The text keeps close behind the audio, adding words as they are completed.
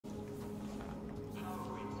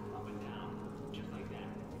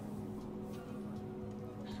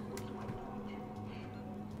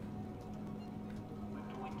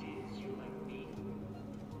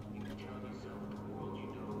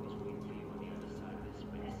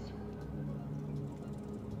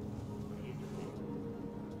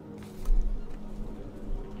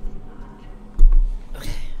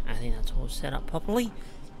all set up properly.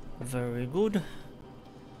 Very good.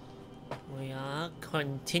 We are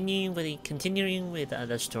continuing with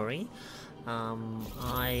the story.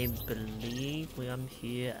 I believe we are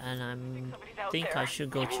here, and I think I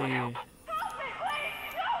should go to.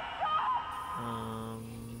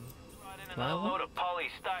 Do I want?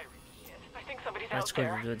 Let's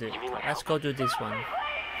go do this. Let's go do this one.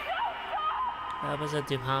 Opposite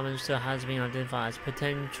department still has been identified as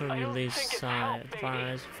potential release site.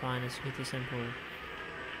 Advised find a security sample.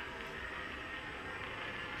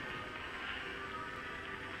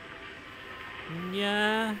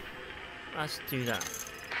 Yeah, let's do that.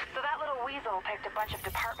 So that little weasel picked a bunch of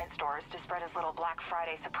department stores to spread his little Black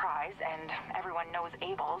Friday surprise, and everyone knows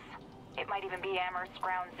Abel's. It might even be Amherst's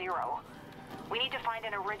Ground Zero. We need to find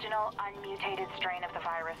an original, unmutated strain of the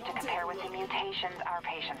virus to compare with the mutations our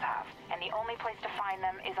patients have. And the only place to find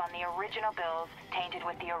them is on the original bills tainted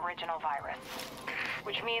with the original virus.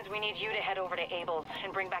 Which means we need you to head over to Abel's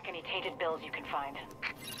and bring back any tainted bills you can find.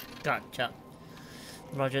 Gotcha.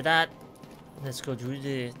 Roger that. Let's go do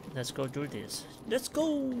this. Let's go do this. Let's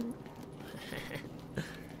go!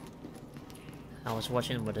 I was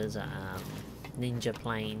watching what is Ninja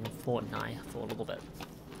playing Fortnite for a little bit.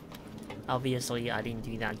 Obviously, I didn't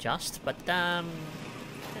do that just, but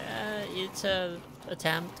it's a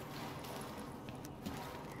attempt.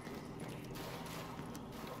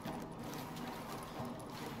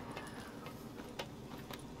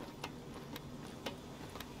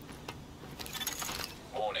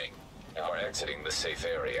 Warning, you are exiting the safe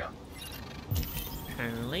area.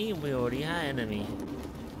 Apparently, we already had enemy.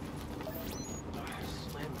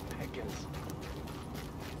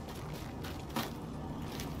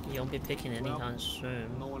 You won't be picking anytime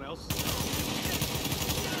soon. No one else?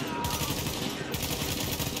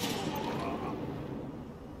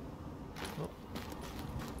 Oh.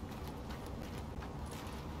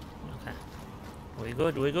 Okay. We're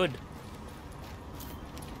good, we're good.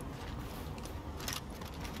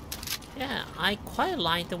 Yeah, I quite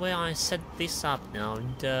like the way I set this up now.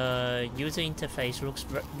 The user interface looks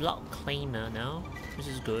a lot cleaner now, which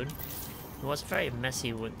is good. It was very messy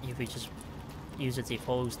if we just use the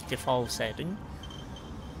default setting.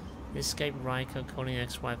 Escape Riker calling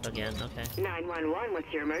ex-wife again. Okay. 911,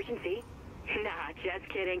 what's your emergency? Nah, just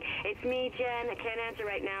kidding. It's me, Jen. I can't answer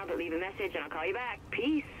right now, but leave a message and I'll call you back.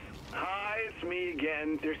 Peace. Hi, it's me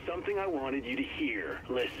again. There's something I wanted you to hear.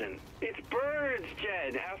 Listen. It's birds,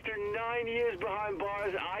 Jen. After 9 years behind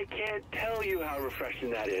bars, I can't tell you how refreshing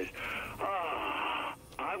that is. Ah,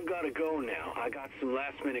 I've got to go now. I got some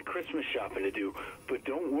last-minute Christmas shopping to do. But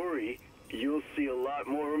don't worry. You'll see a lot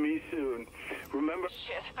more of me soon. Remember?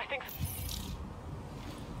 Shit, I think...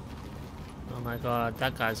 Oh my god,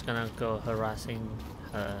 that guy's gonna go harassing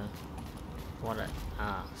her. What an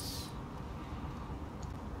ass.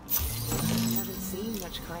 Haven't seen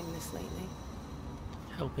much kindness lately.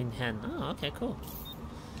 Helping hand. Oh, okay, cool.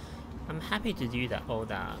 I'm happy to do that, all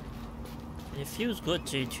that. It feels good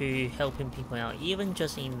to helping people out, even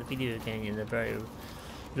just in the video game in a very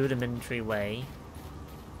rudimentary way.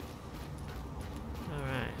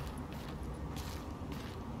 Alright.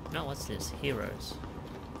 Now what's this? Heroes.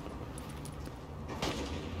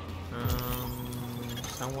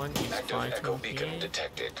 Someone is Active fighting echo beacon here.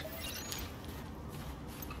 detected.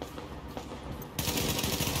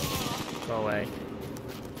 Go away.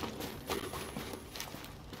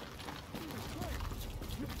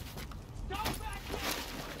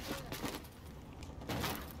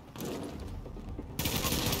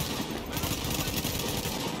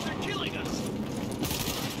 They're killing us.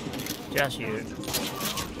 Just you.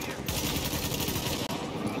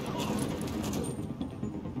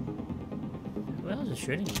 Who else is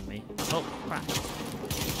shooting at me? Oh crap.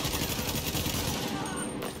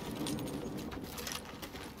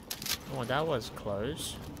 Oh, that was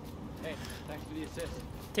close. Hey, thanks for the assist.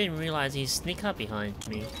 Didn't realize he sneaked up behind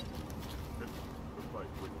me.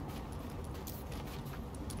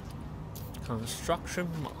 Construction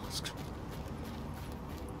mask.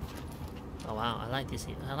 Oh wow, I like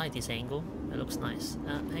this angle. It looks nice.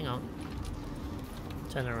 Hang on.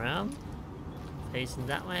 Turn around. Facing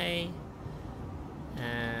that way.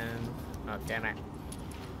 And oh damn it.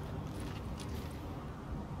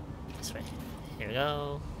 This way. Here we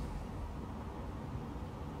go.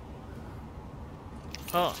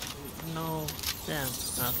 Oh no, damn.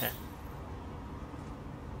 Okay.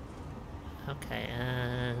 Okay,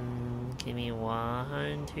 and give me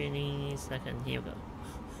 1 seconds. Here we go.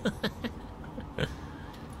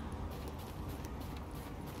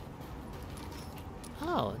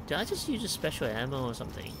 Oh, did I just use a special ammo or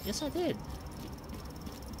something? Yes, I did.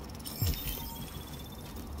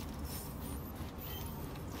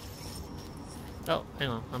 Hang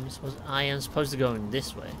on, I am supposed to go in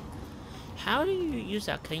this way. How do you use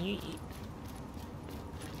that? Can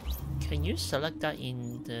you select that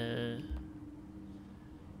in the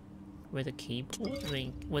with the keyboard? I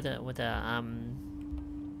mean, with the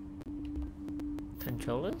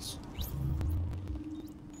controllers?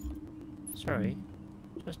 Sorry,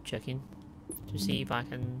 just checking to see if I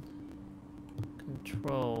can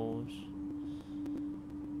controls.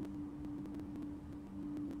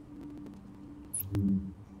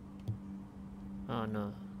 Oh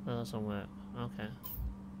no, that doesn't work. Okay.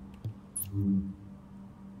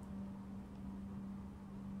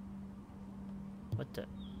 What the?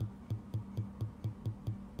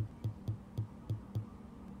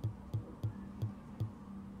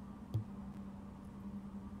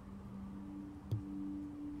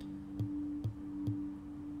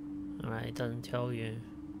 Alright, it doesn't tell you.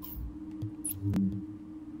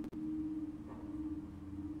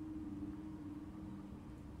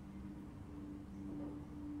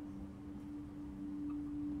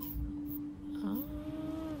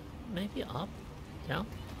 Maybe up? Down?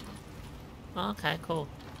 Okay, cool.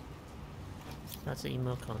 That's the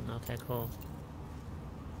emoticon. Okay, cool.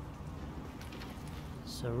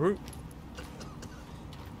 So,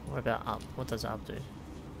 what about up? What does up do?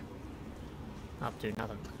 Up do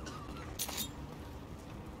nothing.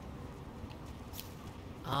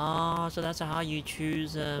 Oh, so that's how you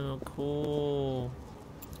choose them. Cool.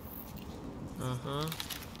 Uh-huh.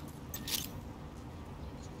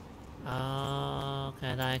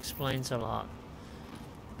 Okay, that explains a lot.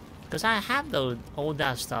 Because I have all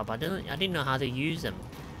that stuff. I didn't know how to use them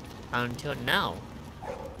until now.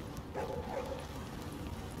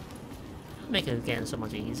 Make it again so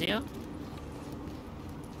much easier.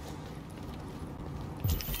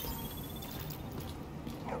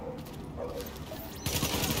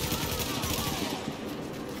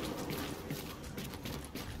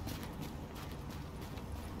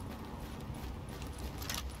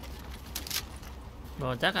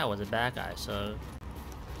 Well, that guy was a bad guy, so...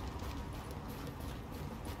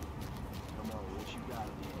 Come on, what you got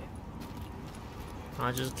in here?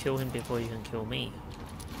 I'll just kill him before you can kill me.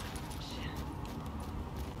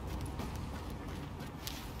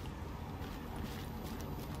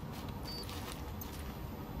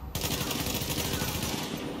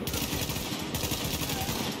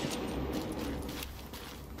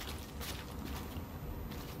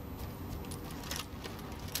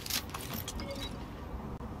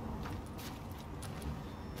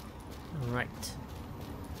 Right.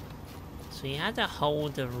 So you have to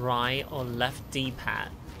hold the right or left D-pad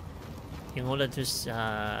in order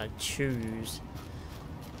to choose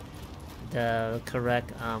the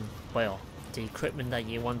correct well, the equipment that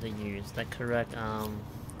you want to use, the correct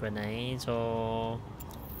grenades or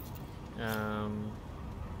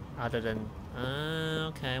other than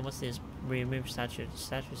okay, what's this? Remove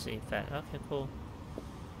status effect. Okay, cool.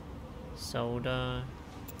 Soda.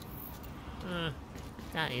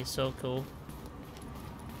 That is so cool.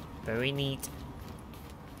 Very neat.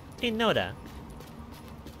 Didn't know that.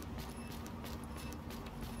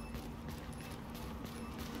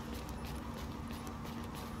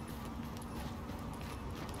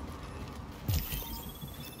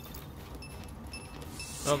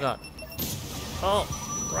 Oh god. Oh,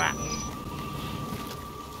 crap.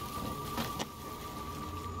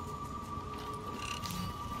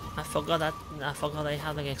 I forgot they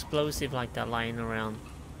have like explosive like that lying around.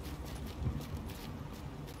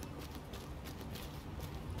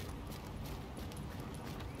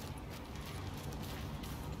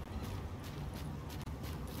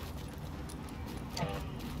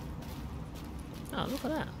 Oh, look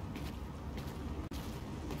at that.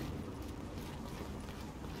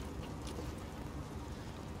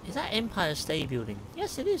 Is that Empire State Building?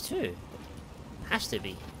 Yes, it is too. Has to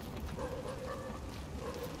be.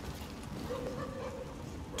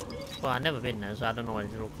 Well, I've never been there, so I don't know what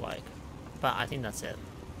it looks like. But I think that's it.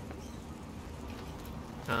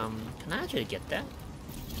 Can I actually get there?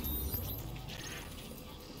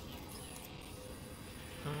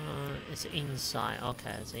 It's inside.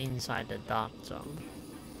 Okay, it's inside the dark zone.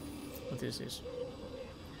 What is this?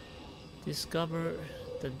 Discover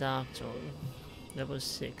the dark zone. Level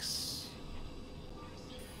 6.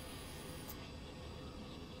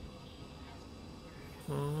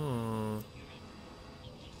 Oh.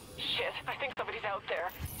 Shit, I think somebody's out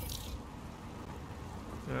there.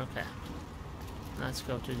 Okay. Let's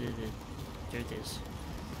go to do this.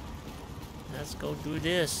 Let's go do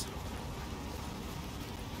this.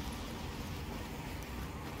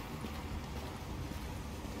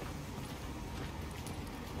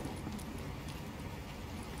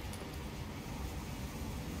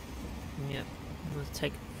 Yep. Let's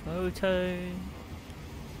Photo.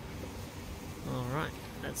 Alright,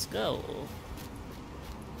 let's go.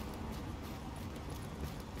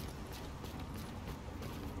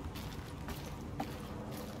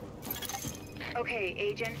 Okay,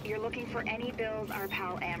 Agent, you're looking for any bills our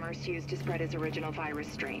pal Amherst used to spread his original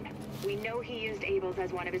virus strain. We know he used Abel's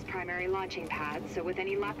as one of his primary launching pads, so with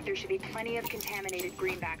any luck, there should be plenty of contaminated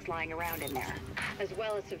greenbacks lying around in there. As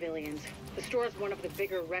well as civilians. The store is one of the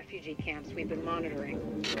bigger refugee camps we've been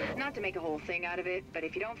monitoring. Not to make a whole thing out of it, but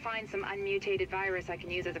if you don't find some unmutated virus I can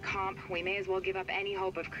use as a comp, we may as well give up any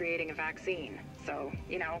hope of creating a vaccine. So,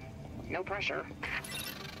 you know, no pressure.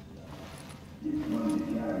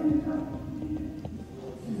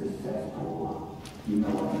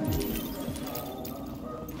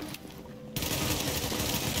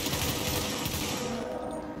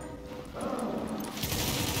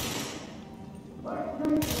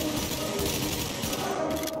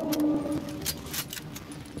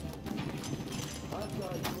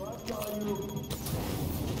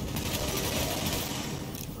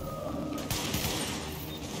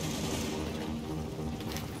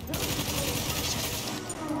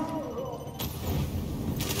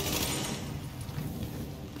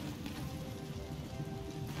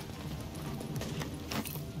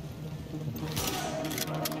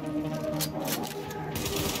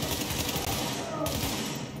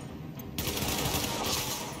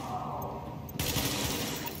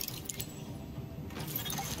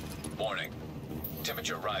 Warning.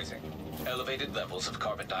 Temperature rising. Elevated levels of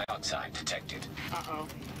carbon dioxide detected. Uh-oh.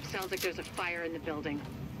 Sounds like there's a fire in the building.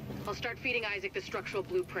 I'll start feeding Isaac the structural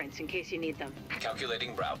blueprints in case you need them.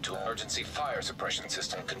 Calculating route to emergency fire suppression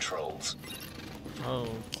system controls.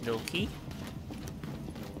 Okie dokie.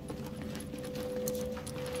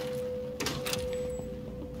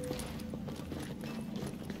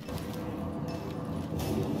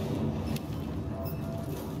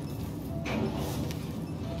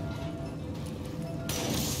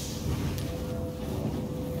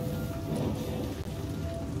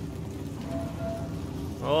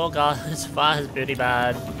 Oh god, this fire is pretty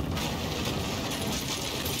bad.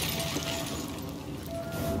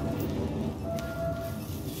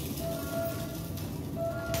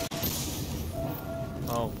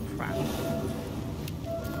 Oh crap.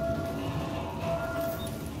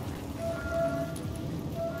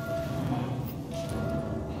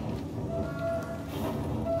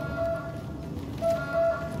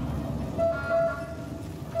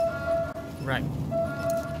 Right.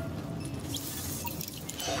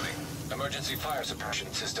 Warning. Emergency fire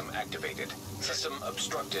suppression system activated. System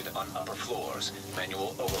obstructed on upper floors.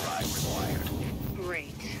 Manual override required.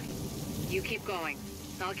 Great. You keep going.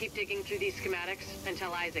 I'll keep digging through these schematics and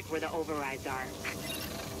tell Isaac where the overrides are.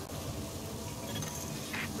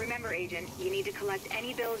 Remember, Agent, you need to collect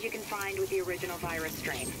any bills you can find with the original virus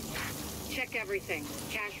strain. Check everything.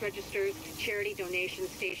 Cash registers, charity donation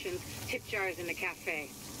stations, tip jars in the cafe.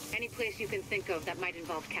 Any place you can think of that might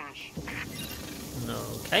involve cash.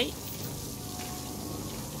 Okay.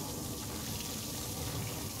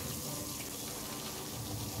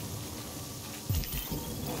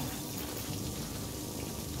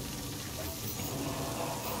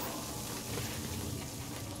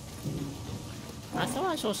 I thought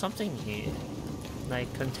I saw something here.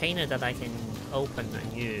 Like container that I can open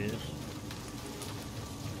and use.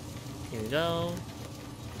 Here we go.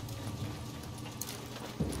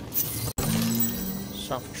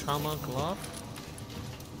 Soft trauma glove.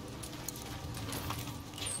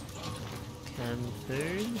 Canned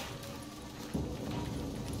food.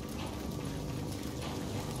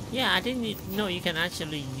 Yeah, I didn't know you can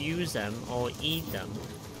actually use them or eat them.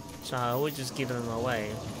 So I would just give them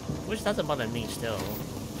away. Which doesn't bother me still.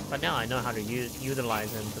 But now I know how to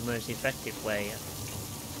utilize them the most effective way.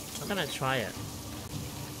 I'm gonna try it.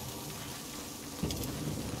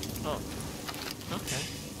 Oh. Okay.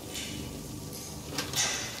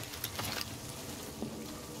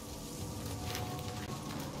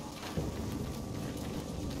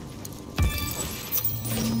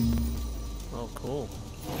 Oh, cool.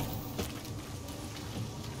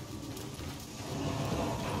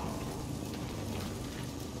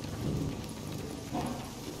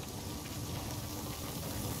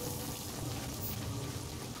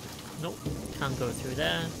 Nope, can't go through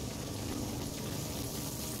there.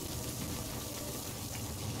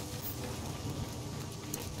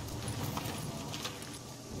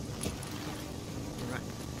 Right.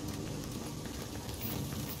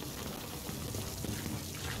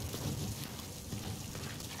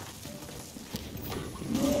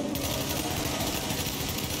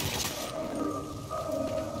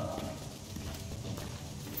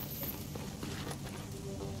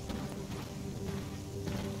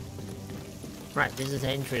 Right, this is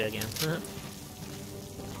entry again.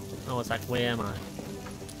 I was like, where am I?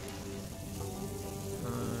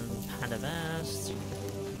 Panda vest.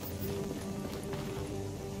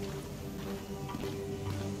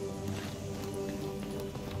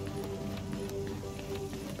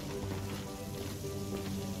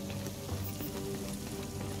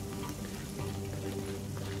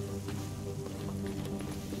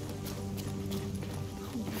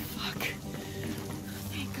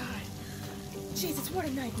 Jesus, what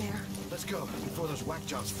a nightmare. Let's go before those whack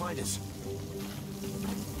jobs find us.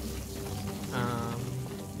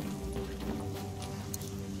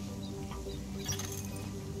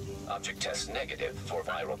 Object test negative for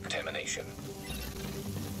viral contamination.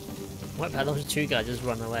 What about those two guys just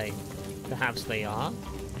run away? Perhaps they are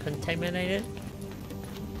contaminated?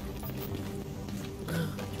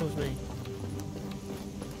 Kills me.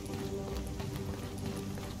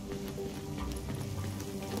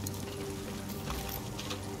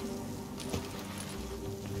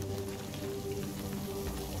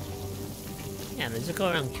 Yeah, they just go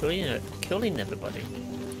around killing everybody.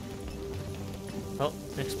 Oh,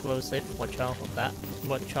 explosive. Watch out of that.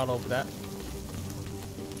 Watch out of that.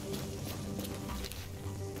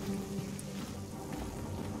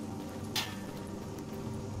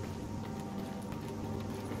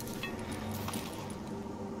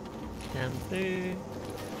 Scan through.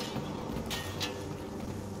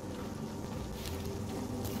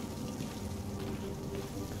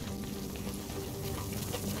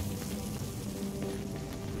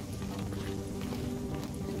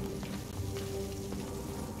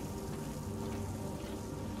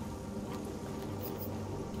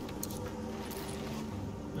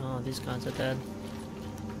 These guys are dead.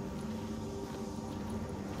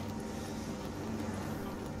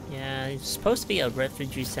 Yeah, it's supposed to be a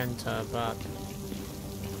refugee center, but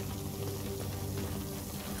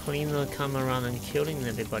cleaner come around and killing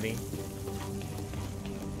everybody.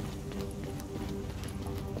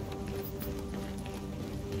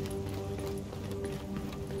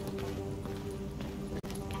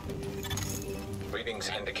 Readings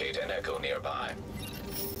indicate an echo nearby.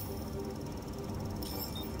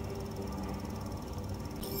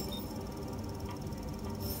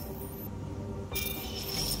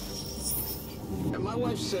 My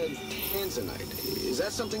wife said tanzanite. Is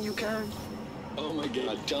that something you carry? Oh my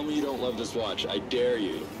god, tell me you don't love this watch. I dare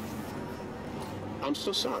you. I'm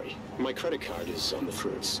so sorry. My credit card is on the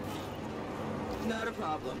fruits. Not a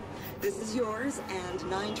problem. This is yours and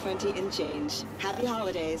 $9.20 in change. Happy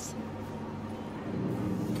holidays.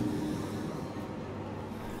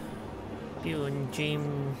 Bill and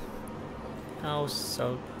Jim house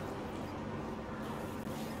so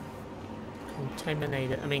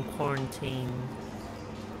contaminated. I mean quarantine.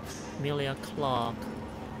 Amelia Clark.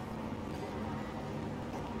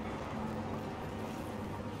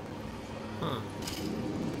 Huh.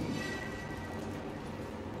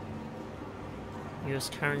 US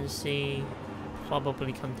currency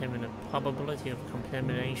probably contaminated. Probability of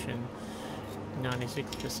contamination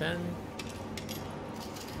 96%.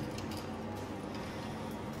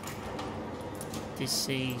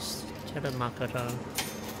 Deceased telemarketer.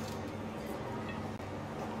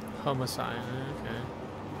 Homicide. Okay.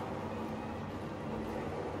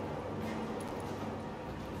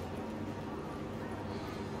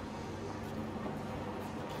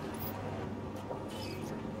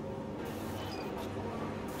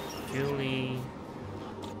 Julie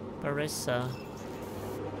Barissa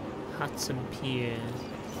Hudson Pier.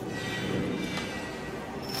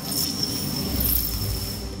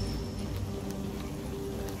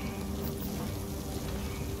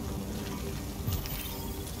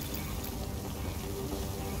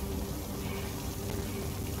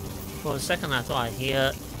 For a second I thought I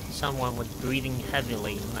hear someone was breathing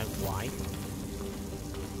heavily, like why?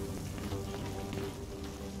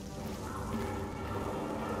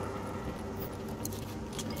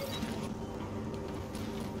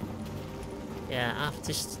 Yeah,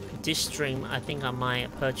 after this stream, I think I might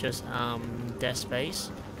purchase Dead Space.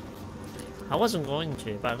 I wasn't going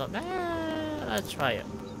to, but I thought, let's try it.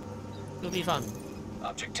 It'll be fun.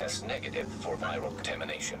 Object test negative for viral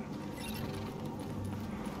contamination.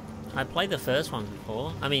 I played the first one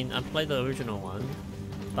before. I mean, I played the original one,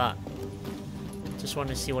 but just want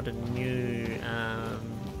to see what the new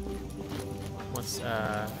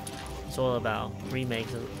it's all about.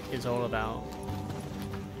 Remakes is all about.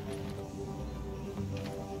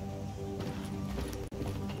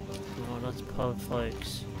 Oh, that's poor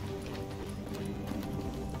folks.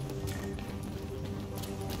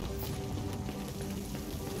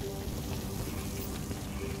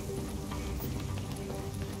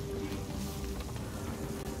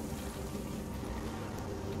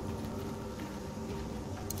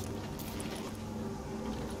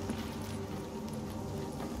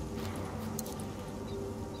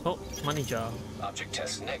 Oh, money jar. Object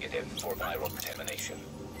test negative for viral contamination.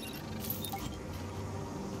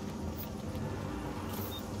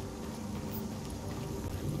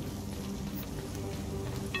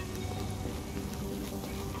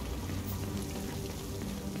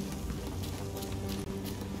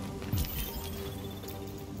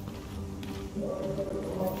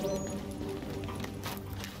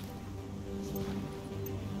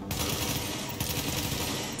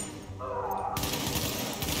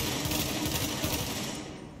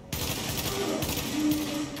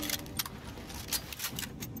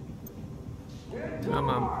 Come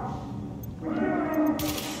on.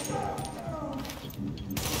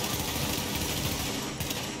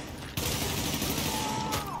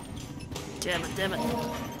 Damn it, damn it.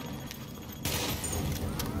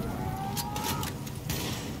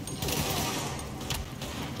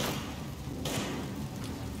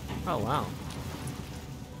 Oh wow.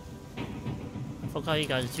 I forgot you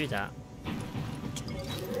guys do that.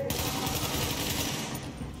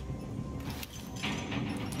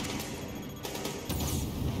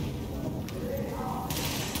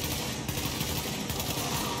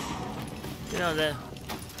 Get out of there.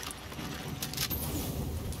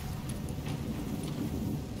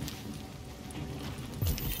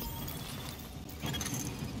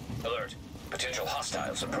 Alert. Potential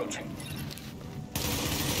hostiles approaching.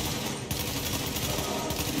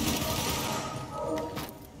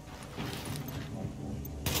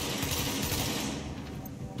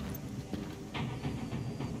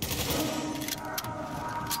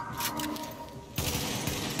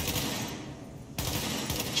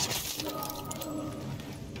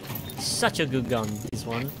 Such a good gun, this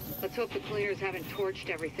one. Let's hope the cleaners haven't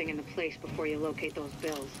torched everything in the place before you locate those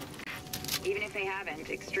bills. Even if they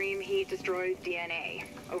haven't, extreme heat destroys DNA.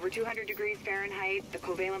 Over 200 degrees Fahrenheit, the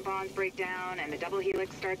covalent bonds break down, and the double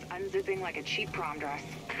helix starts unzipping like a cheap prom dress.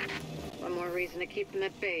 One more reason to keep them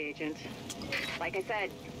at bay, Agent. Like I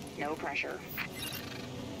said, no pressure.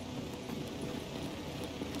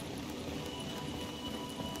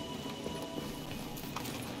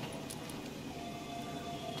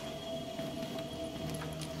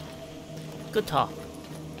 Good talk.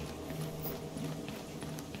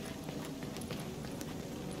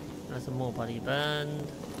 There's some more body band.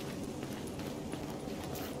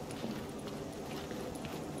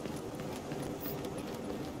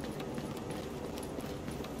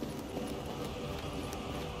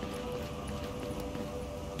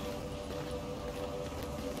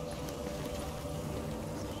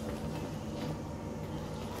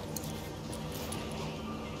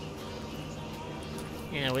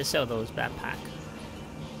 Yeah, we sell those backpack.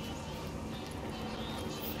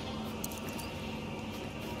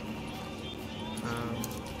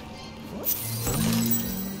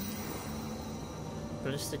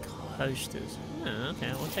 Ballistic hosters. Oh,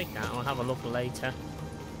 okay, we'll take that. I'll have a look later.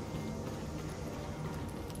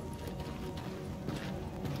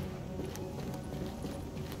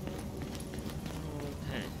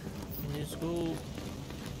 Okay, new school.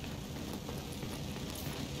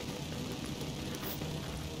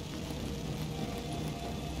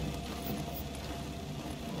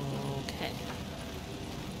 Okay.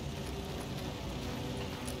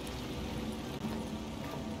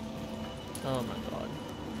 Oh my god.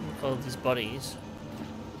 Look at all these bodies.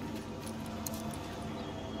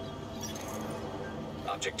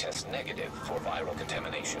 Object test negative for viral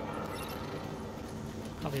contamination.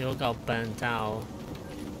 Probably all got burnt out.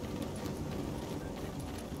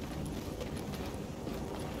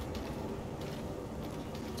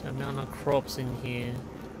 The amount of crops in here.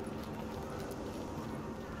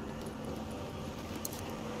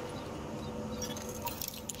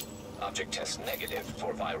 Object test negative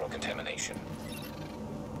for viral contamination.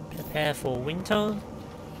 Prepare for winter.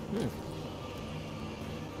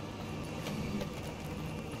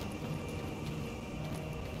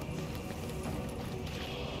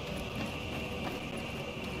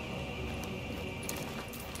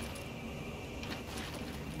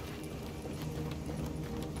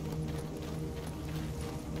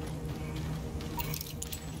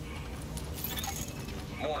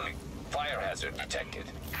 Warning. Fire hazard detected.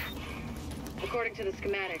 According to the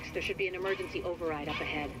schematics, there should be an emergency override up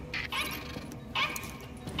ahead.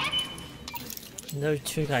 Those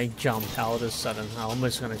two guys jumped all of a sudden. I'm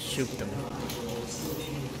almost gonna shoot them.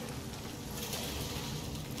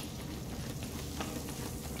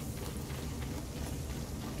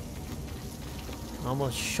 I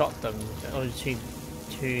almost shot them. Those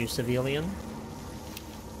two civilian.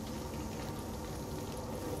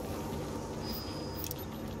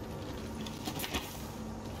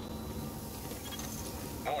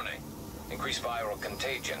 Warning. Increased viral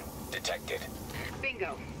contagion. detected.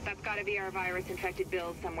 Bingo. That's gotta be our virus-infected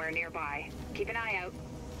bills somewhere nearby. Keep an eye out,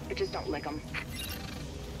 but just don't lick them.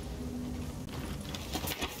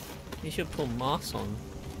 You should put masks on.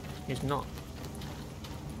 He's not.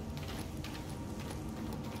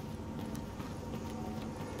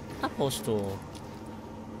 Apple Store.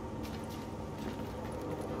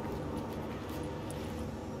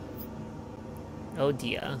 Oh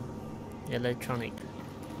dear. Electronics.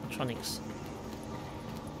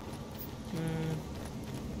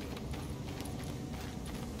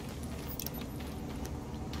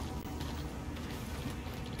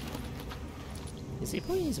 Is he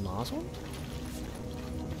putting his mask on?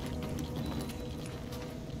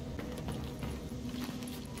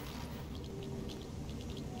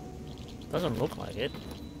 Doesn't look like it.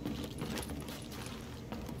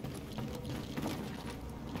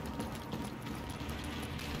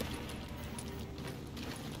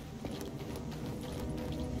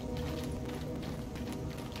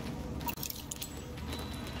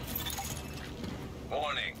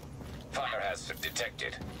 Warning. Fire hazard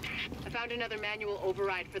detected. I found another manual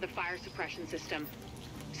override for the fire suppression system.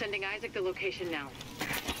 Sending Isaac the location now.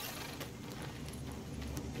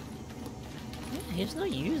 Yeah, he's not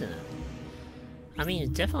using it. I mean, he's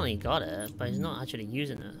definitely got it, but he's not actually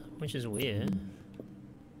using it, which is weird.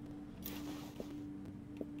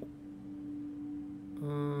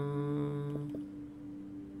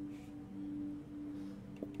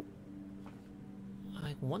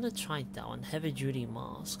 I want to try that one, heavy duty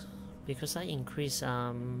mask, because that increase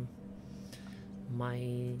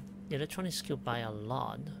my electronic skill by a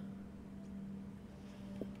lot.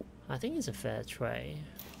 I think it's a fair trade.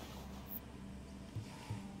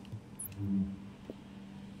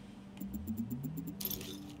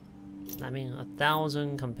 I mean,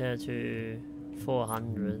 1,000 compared to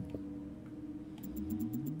 400.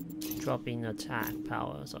 Drop in attack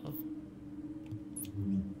power, so.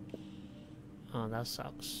 Oh, that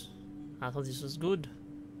sucks. I thought this was good.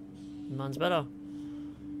 Mine's better.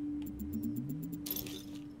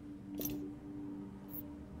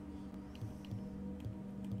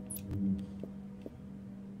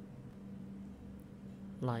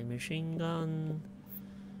 Light machine gun.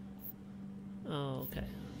 Oh, okay.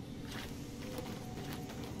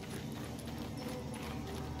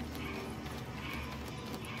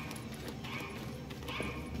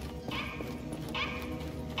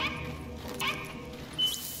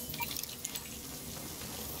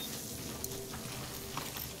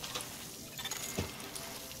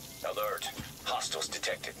 Alert. Hostiles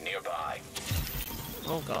detected nearby.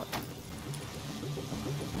 Oh god.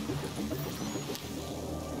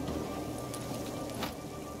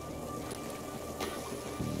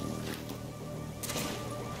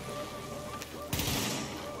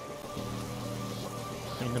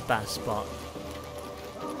 I'm in the bad spot.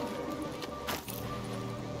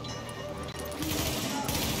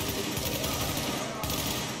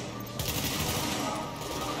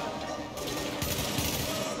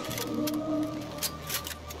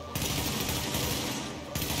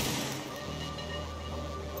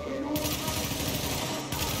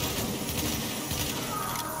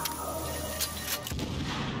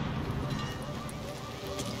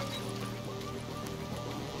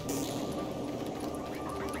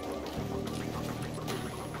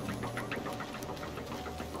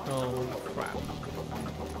 Oh crap.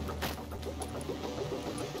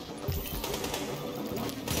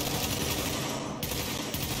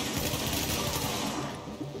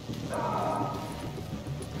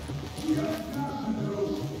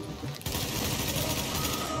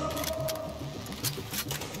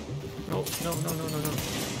 No.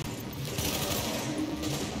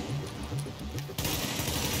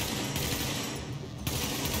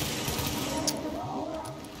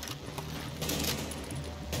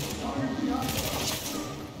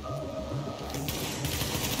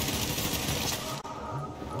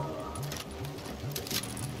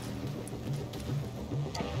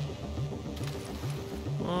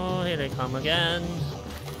 Oh, here they come again.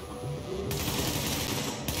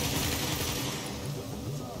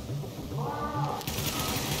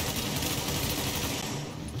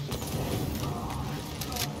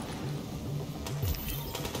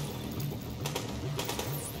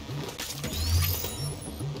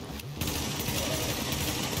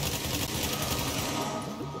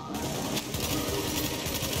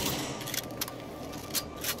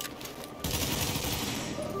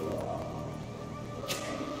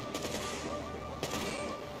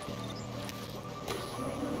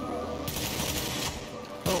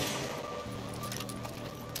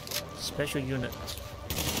 Special unit.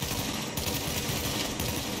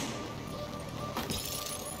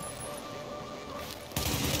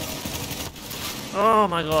 Oh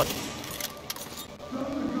my god.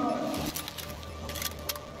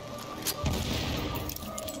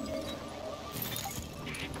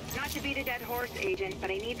 Not to beat a dead horse, Agent,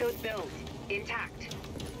 but I need those bills. Intact.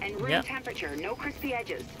 And room temperature, no crispy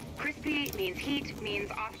edges. Crispy means heat,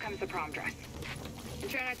 means off comes the prom dress. And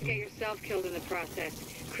try not to get yourself killed in the process.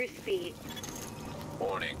 Crispy.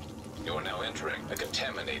 Warning. You are now entering a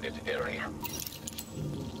contaminated area.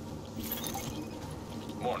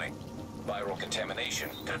 Warning. Viral contamination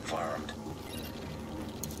confirmed.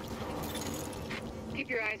 Keep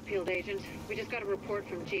your eyes peeled, Agent. We just got a report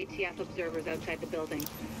from JTF observers outside the building.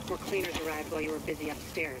 More cleaners arrived while you were busy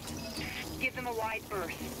upstairs. Give them a wide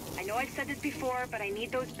berth. I know I've said this before, but I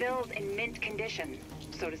need those bills in mint condition,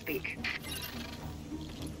 so to speak.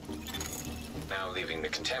 Now leaving the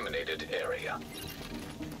contaminated area.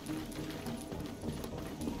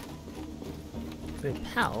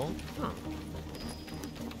 Repel? Huh.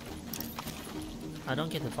 I don't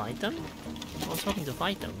get to fight them? I was hoping to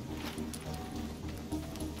fight them.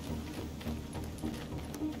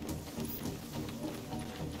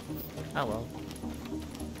 Oh well.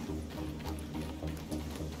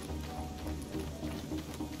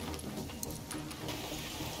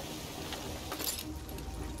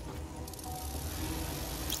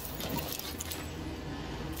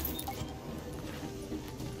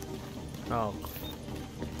 Oh.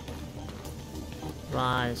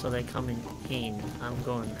 Right, so they're coming in. I'm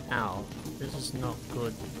going out. This is not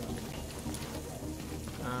good.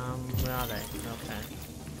 Where are they? Okay.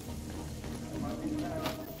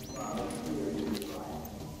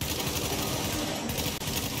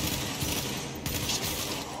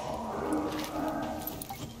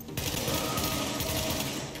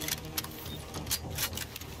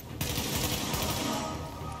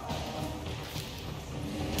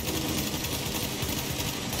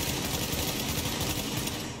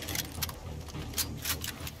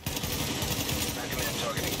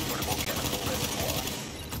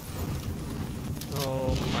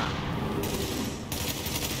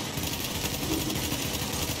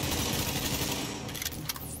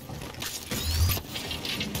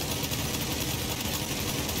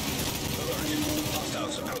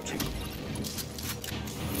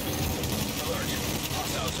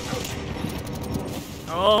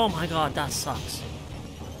 Oh my god, that sucks.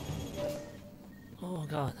 Oh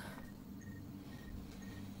god.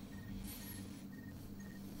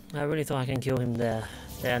 I really thought I can kill him there.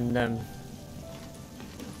 And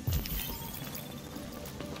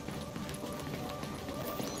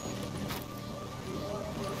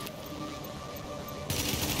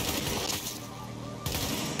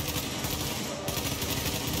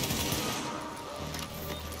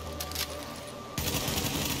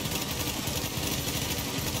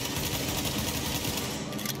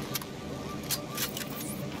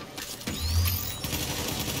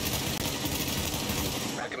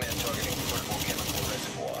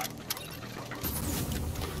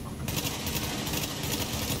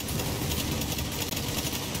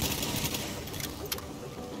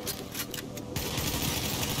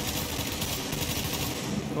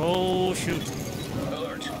oh shoot.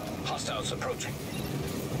 Alert. Hostiles approaching.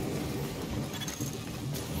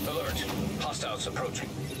 Alert. Hostiles approaching.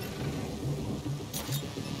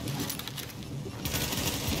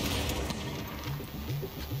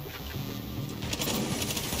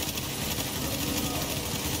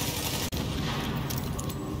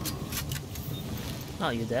 Oh,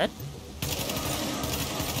 you dead?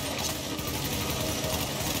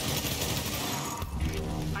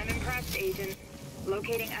 I'm impressed, Agent.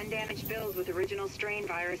 Locating undamaged bills with original strain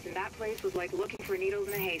virus in that place was like looking for needles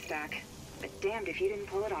in a haystack. But damned if you didn't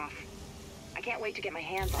pull it off. I can't wait to get my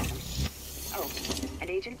hands on them. Oh, and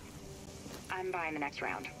Agent, I'm buying the next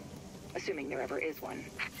round. Assuming there ever is one.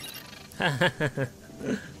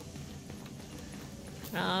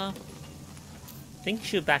 Think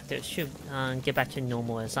should get back to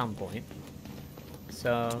normal at some point.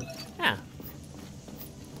 So yeah.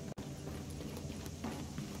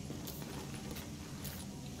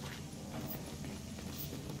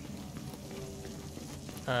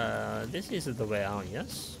 This is the way out,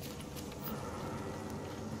 yes?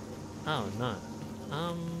 Oh no.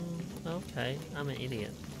 Okay, I'm an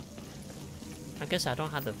idiot. I guess I don't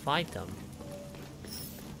have to fight them.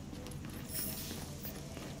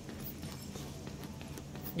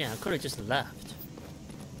 Yeah, I could have just left.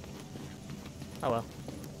 Oh well.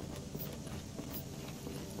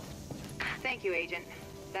 Thank you, Agent.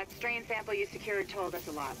 That strain sample you secured told us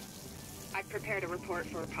a lot. I've prepared a report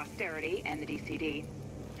for posterity and the DCD.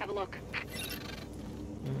 Have a look.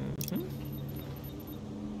 Mm-hmm.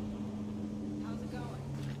 How's it going?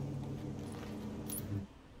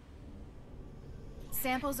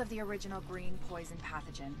 Samples of the original green poison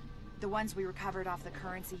pathogen, the ones we recovered off the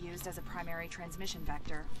currency used as a primary transmission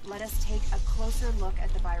vector, let us take a closer look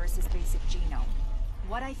at the virus's basic genome.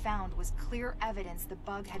 What I found was clear evidence the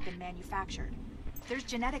bug had been manufactured. There's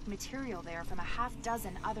genetic material there from a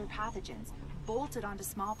half-dozen other pathogens, bolted onto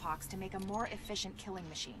smallpox to make a more efficient killing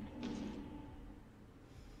machine.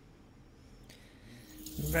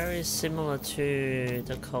 Very similar to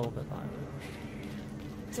the COVID virus.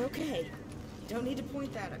 It's okay. Don't need to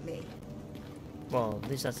point that at me. Well, at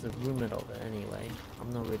least that's the rumor of it anyway. I'm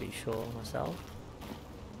not really sure myself.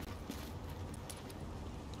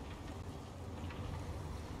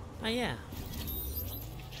 Oh yeah.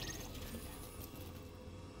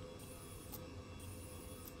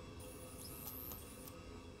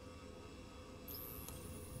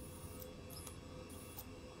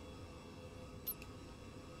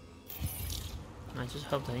 I just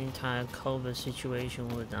hope the entire COVID situation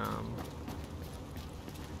would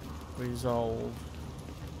resolve.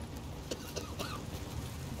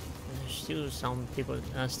 There's still some people,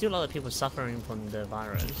 still a lot of people suffering from the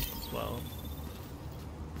virus as well.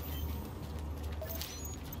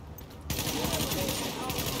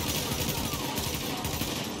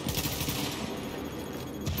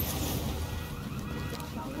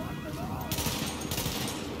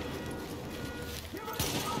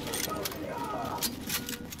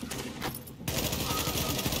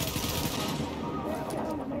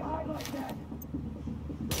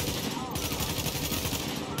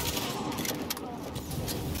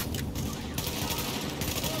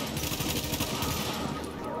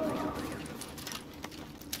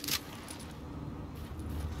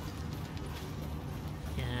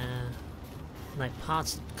 Like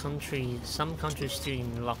parts of the country, some countries still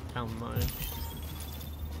in lockdown mode.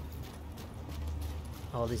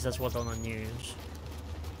 Oh, at least that's what's on the news.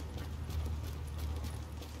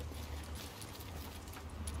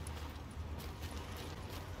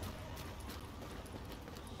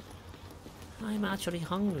 I'm actually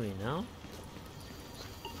hungry now.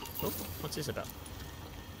 Oh, what's this about?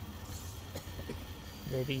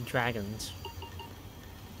 Living dragons.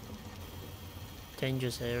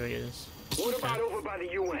 Dangerous areas. What about over by the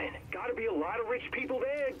UN? Gotta be a lot of rich people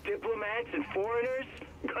there, diplomats and foreigners.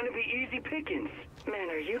 Gonna be easy pickings. Man,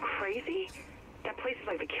 are you crazy? That place is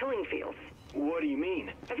like the killing fields. What do you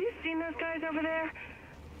mean? Have you seen those guys over there?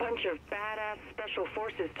 Bunch of badass special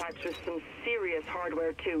forces types with some serious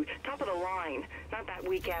hardware too. Top of the line. Not that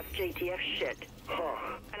weak-ass JTF shit.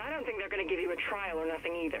 Huh. And I don't think they're gonna give you a trial or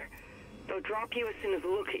nothing either. They'll drop you as soon as they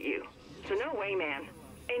look at you. So no way, man.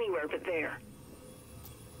 Anywhere but there.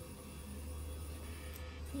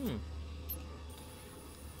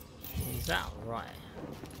 Is that right?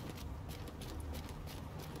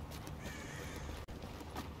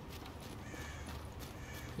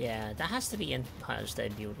 Yeah, that has to be Empire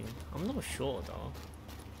State Building. I'm not sure though.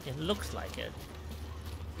 It looks like it.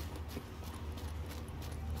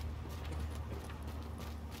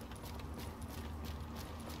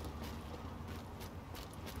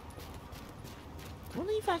 I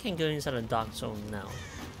wonder if I can go inside a dark zone now.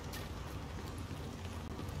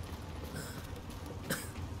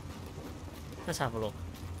 Let's have a look.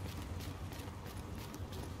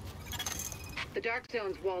 The dark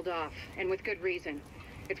zone's walled off, and with good reason.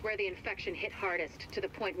 It's where the infection hit hardest, to the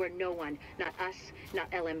point where no one, not us, not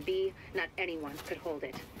LMB, not anyone, could hold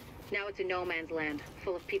it. Now it's a no man's land,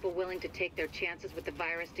 full of people willing to take their chances with the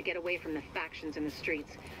virus to get away from the factions in the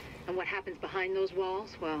streets. And what happens behind those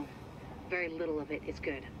walls, well, very little of it is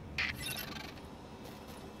good.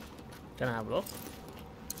 Can I have a look?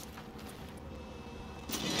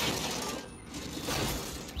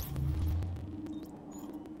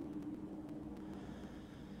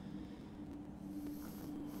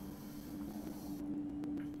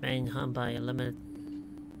 Manhunt by a limited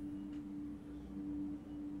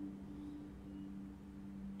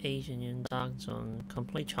agent in dark zone.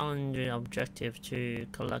 Complete challenge objective to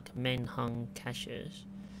collect manhunt caches.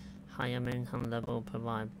 Higher manhunt level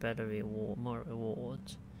provide better reward, more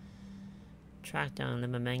rewards. Track down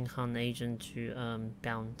limit manhunt agent to earn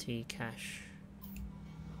bounty cash.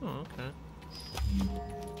 Oh, okay.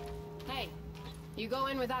 Hey, you go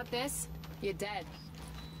in without this, you're dead.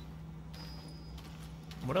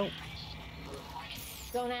 What else?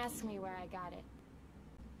 Don't ask me where I got it.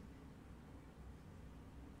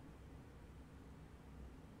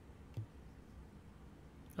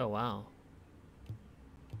 Oh wow.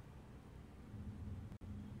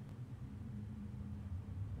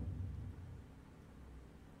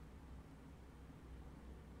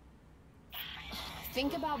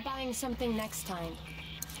 Think about buying something next time.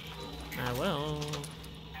 I will.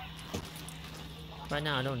 Right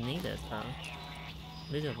now I don't need it though.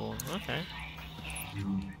 Leaderboard, okay.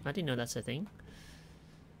 I didn't know that's a thing.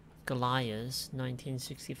 Goliath,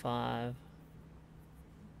 1965.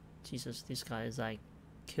 Jesus, this guy is like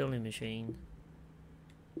killing machine.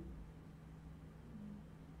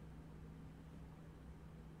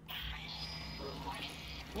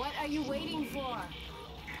 What are you waiting for?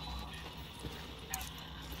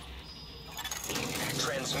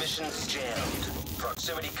 Transmissions jammed.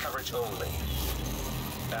 Proximity coverage only.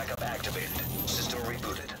 Backup activated. System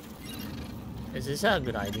rebooted. Is this a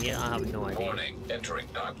good idea? I have no idea. Warning, entering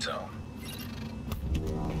dark zone.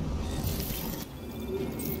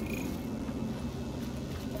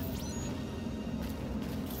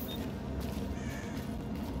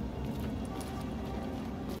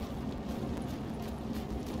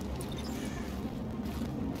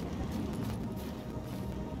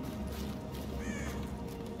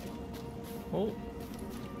 Oh.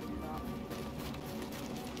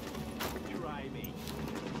 Try me.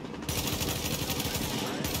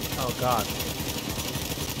 Oh god.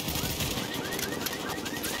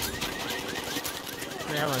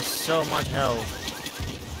 They have so much health.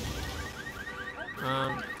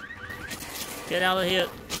 Get out of here.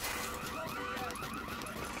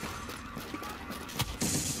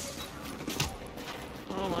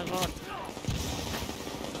 Oh my god.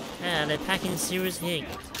 Yeah, they're packing serious heat.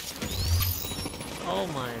 Oh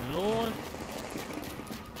my lord.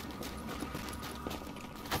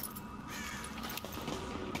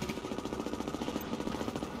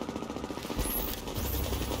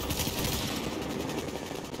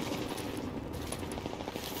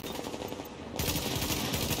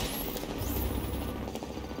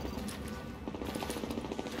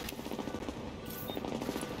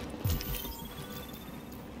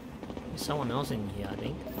 There's someone else in here, I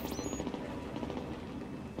think.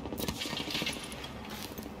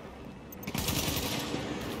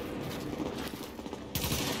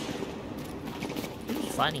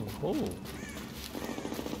 Fighting who?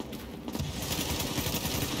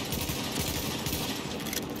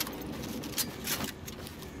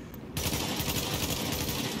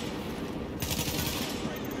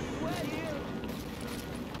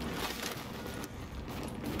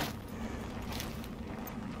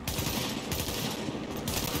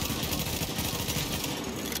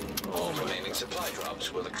 All remaining supply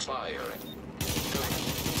drops will expire in 30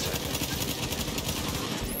 seconds.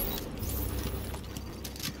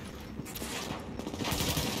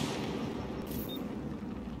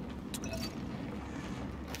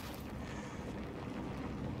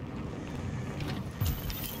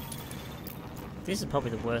 This is probably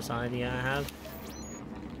the worst idea I have.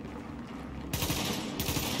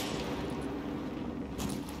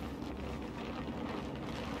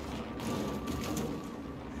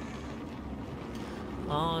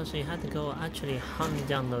 Oh, so you had to go actually hunt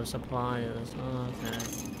down those suppliers. Oh, okay.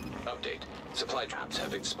 Update. Supply drops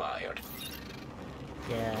have expired.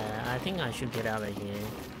 Yeah, I think I should get out of here.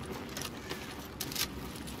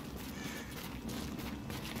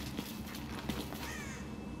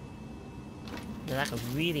 They're like a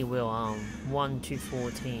really well armed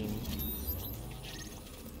 1-14.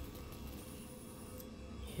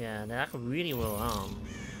 Yeah, they're like a really well armed.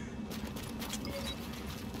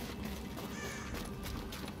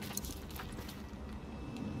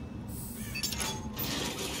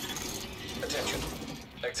 Attention.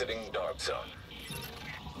 Exiting dark zone.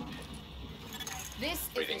 This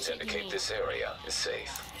Readings is what you indicate need. this area is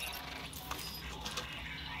safe.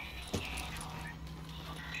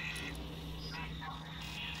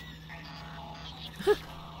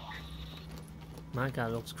 My guy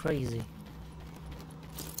looks crazy.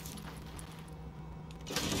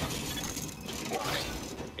 Warning.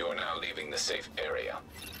 You are now leaving the safe area.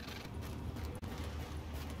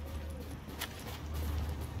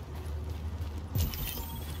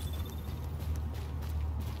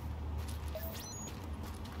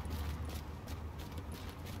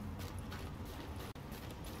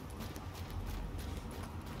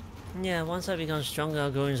 Yeah, once I become stronger,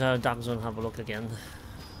 I'll go inside the dark zone and have a look again.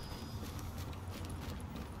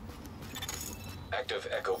 Active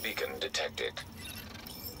echo beacon detected.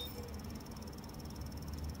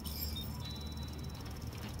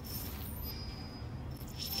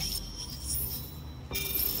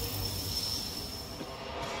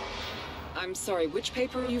 I'm sorry, which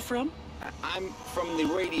paper are you from? I'm from the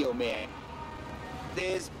radio man.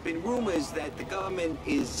 There's been rumors that the government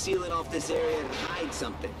is sealing off this area to hide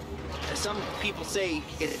something. Some people say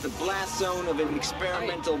it's the blast zone of an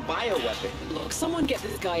experimental bioweapon. Look, someone get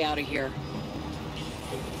this guy out of here.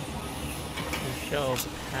 Show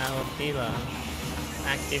Palpila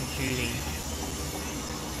active duty.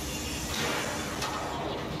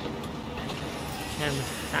 Chem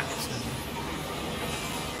factor.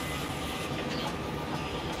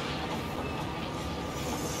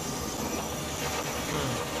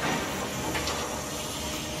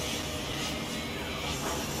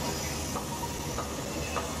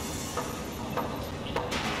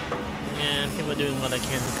 Yeah, people are doing what they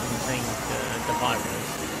can to contain the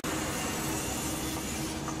virus.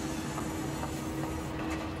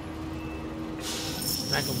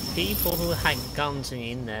 Like people who had guns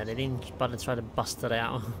in there, they didn't bother to try to bust it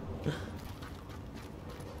out.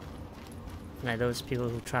 Like those people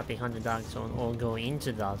who trap behind the dark zone or go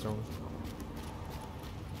into the dark zone.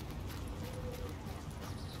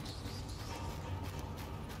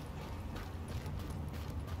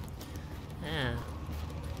 Yeah.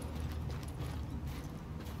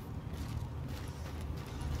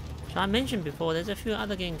 So I mentioned before, there's a few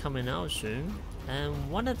other games coming out soon. And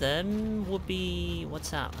one of them would be, what's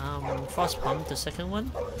that, Frostpunk, the second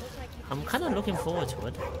one. I'm kind of looking forward to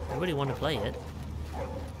it. I really want to play it.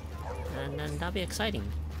 And then that'll be exciting.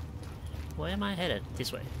 Where am I headed?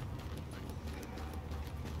 This way.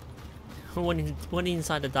 Went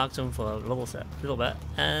inside the dark zone for a little bit,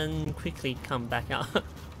 and quickly come back out.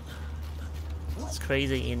 It's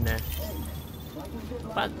crazy in there.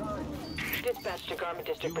 But Dispatch to Garment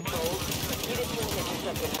District Patrol. Unit 2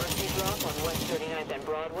 intercepted Mercy drop on West 39th and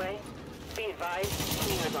Broadway. Be advised,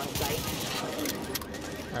 cleaners on site.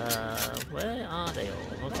 Where are they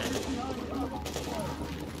all? Okay.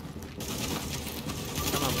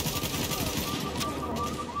 Come on.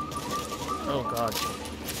 Oh god.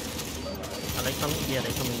 Are they coming? Yeah,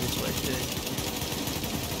 they're coming this way too.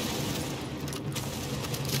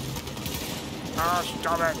 Oh,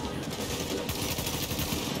 stop it!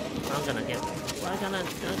 I'm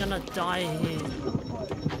gonna die here.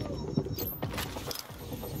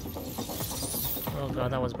 Oh god,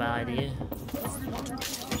 that was a bad idea.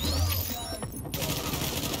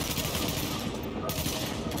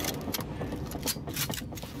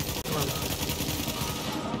 Come on.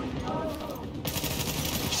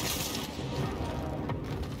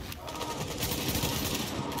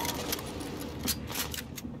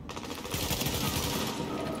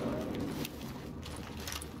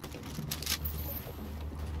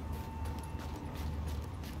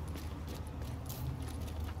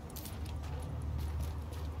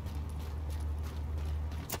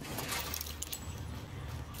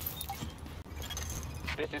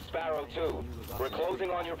 This is Sparrow 2. We're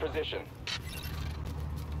closing on your position.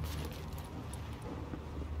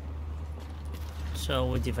 So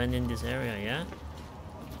we're defending this area, yeah?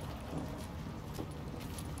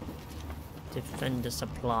 Defend the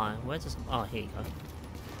supply. Where's the supply? Oh, here you go.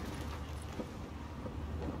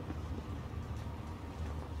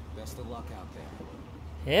 Best of luck out there.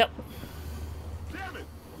 Yep. Damn it!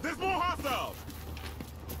 There's more hostiles!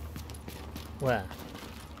 Where?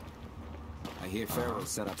 I hear Pharaoh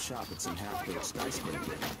set up shop at some half-built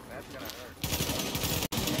skyscraper. That's gonna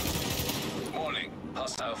hurt. Warning.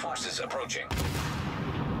 Hostile forces approaching.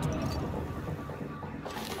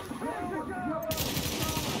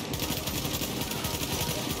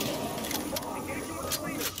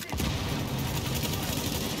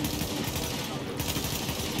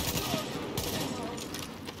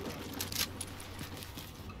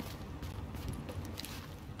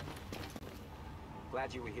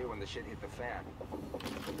 Glad you were here when the shit hit the fan.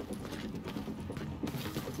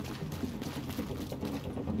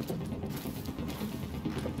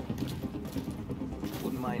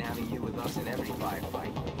 Wouldn't mind having you with us in every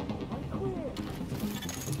firefight.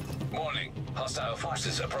 Warning. Hostile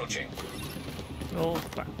forces approaching. Oh,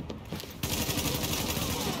 crap.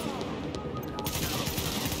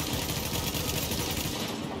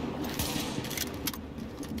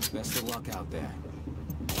 Best of luck out there.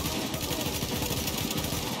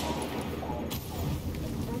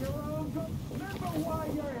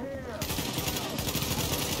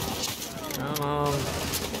 Come on.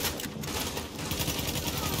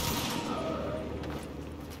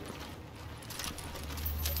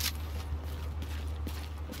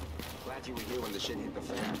 Glad you were here when the shit hit the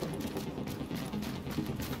fan.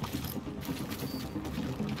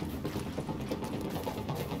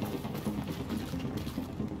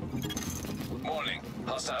 Warning.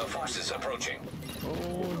 Hostile forces approaching.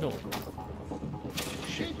 Oh no.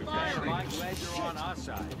 Keep firing! I'm glad you're on our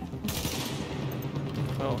side.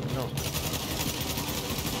 Oh no.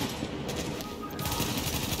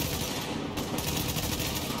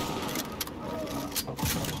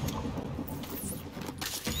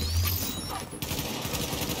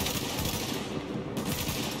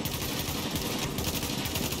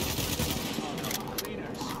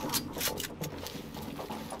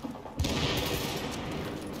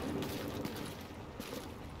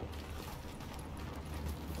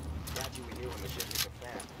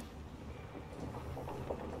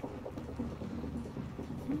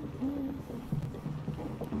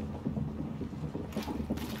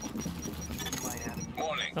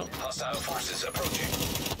 Oh. Hostile forces approaching.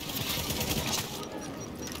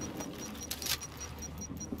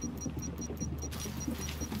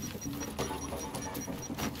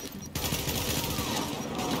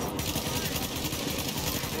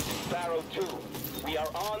 This is Sparrow 2. We are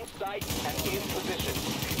on site and in position.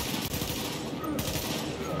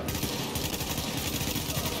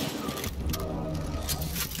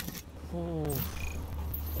 Ooh.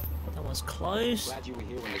 That was close. Glad you were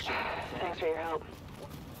here when the ship. Thanks for your help.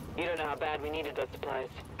 You don't know how bad we needed those supplies.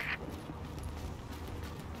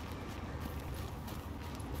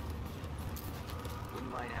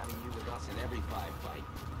 Wouldn't mind having you with us in every firefight.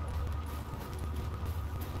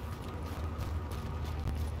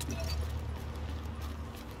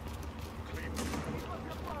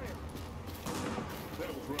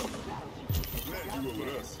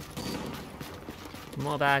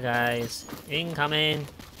 More bad guys. Incoming.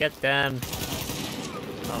 Get them.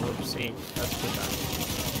 Oh, whoopsie. That's good guy.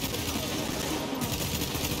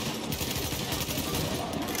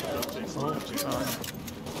 Oh, God.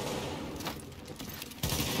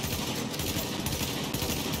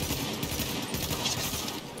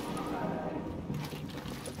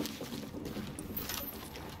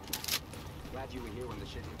 Glad you were here when the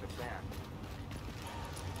shit hit the fan.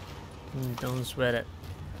 Don't sweat it.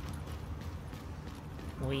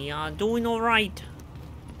 We are doing alright.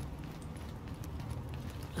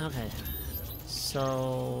 Okay.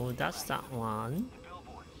 So that's that one.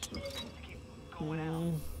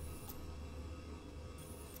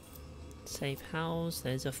 Safe house.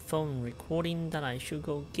 There's a phone recording that I should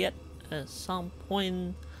go get at some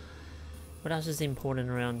point. What else is important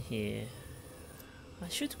around here? I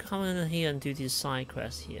should come in here and do this side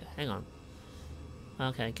quest here. Hang on.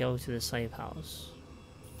 Okay, go to the safe house.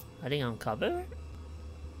 I think I'm covered?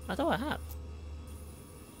 I thought I have.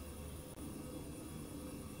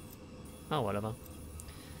 Oh, whatever.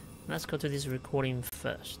 Let's go to this recording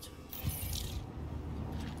first.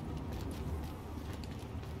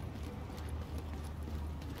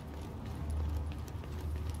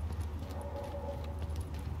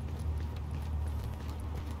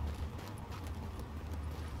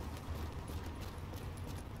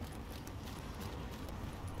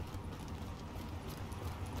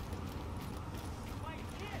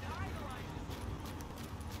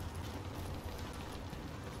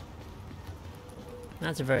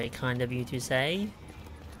 That's very kind of you to say.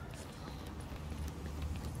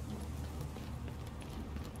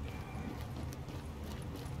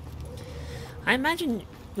 I imagine it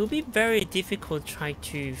will be very difficult to try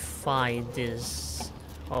to find this,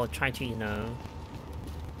 or try to, you know,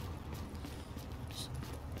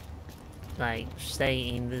 like stay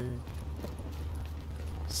in the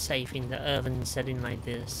safe in the urban setting like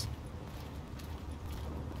this,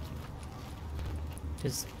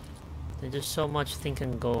 because there's just so much thing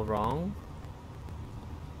can go wrong.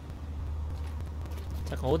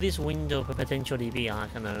 It's like all these windows could potentially be, I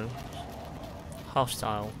don't know,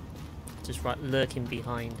 hostile, just right lurking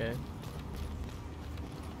behind it.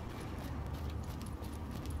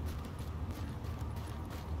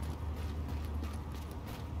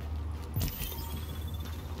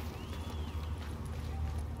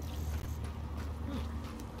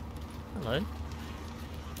 Hello.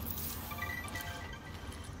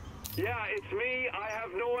 Yeah, it's me. I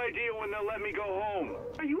have no idea when they'll let me go home.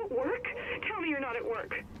 Are you at work? Tell me you're not at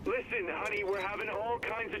work. Listen, honey, we're having all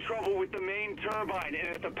kinds of trouble with the main turbine,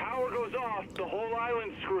 and if the power goes off, the whole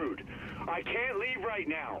island's screwed. I can't leave right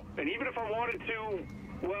now, and even if I wanted to,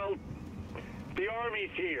 well, the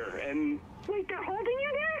army's here, and... Wait, they're holding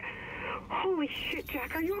you there? Holy shit,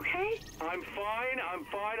 Jack, are you okay? I'm fine,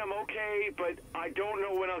 I'm okay, but I don't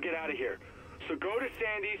know when I'll get out of here. So go to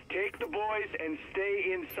Sandy's, take the boys, and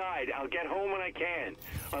stay inside. I'll get home when I can.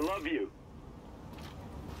 I love you.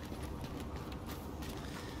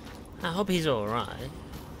 I hope he's alright.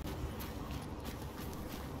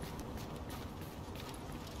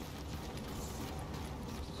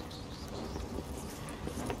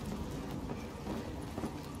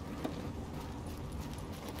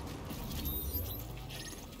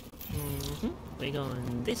 We're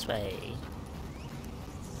going this way.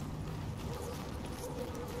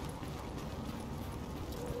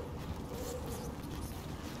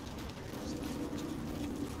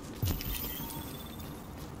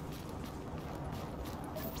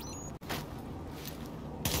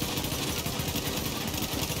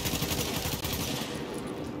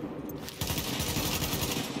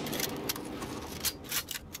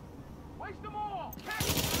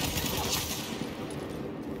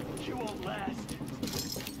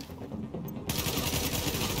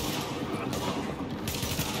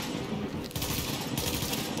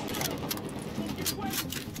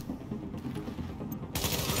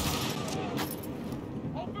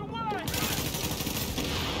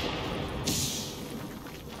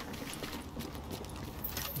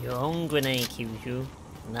 Your own grenade kills you,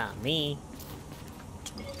 not me.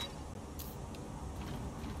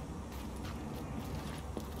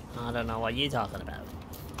 I don't know what you're talking about.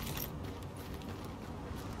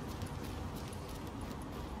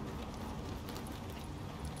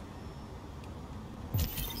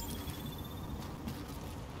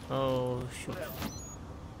 Oh, shoot.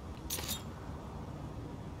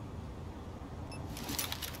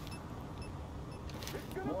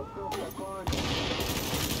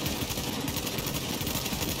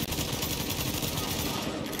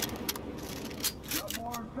 Got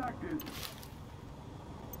more infected.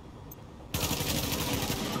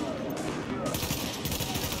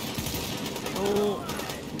 Oh.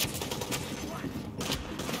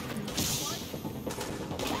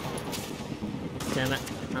 Damn it,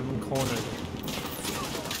 I'm cornered.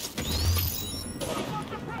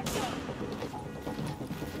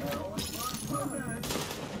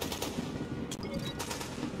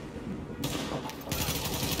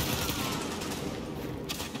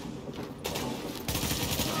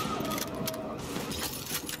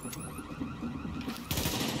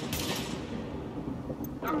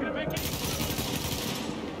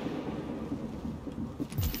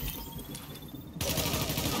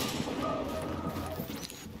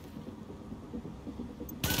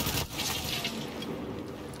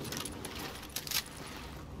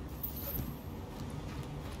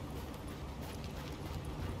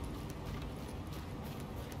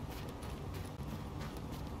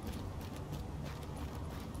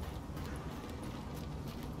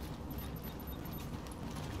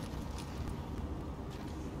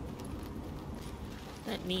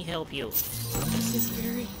 Let me help you. This is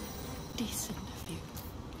very decent of you.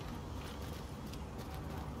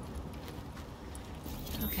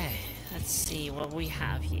 Okay, let's see what we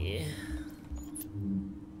have here.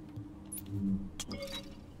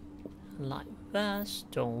 Light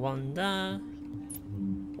vest, don't want that.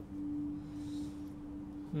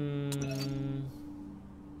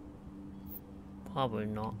 Probably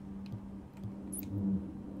not.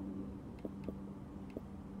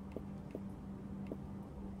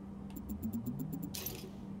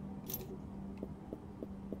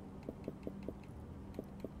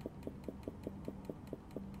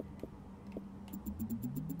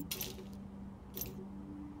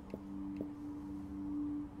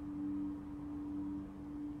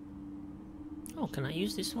 Oh, can I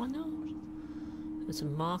use this one now? It's a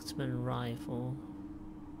marksman rifle.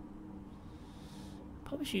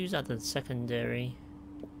 Probably should use that as secondary.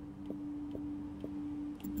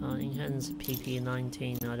 Enhanced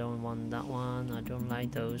PP19, I don't want that one. I don't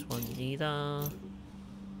like those ones either.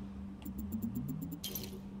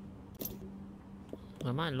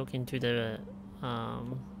 I might look into the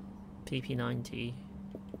PP90.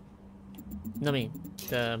 No, I mean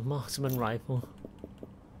the marksman rifle.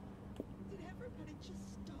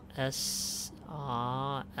 SRS.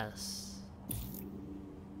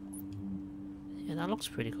 Yeah, that looks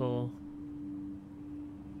pretty cool.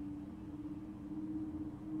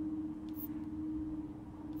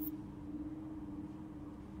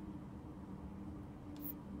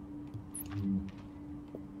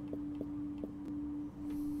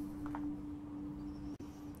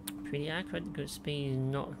 Pretty accurate, good speed,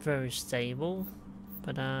 not very stable,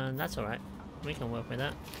 but that's alright. We can work with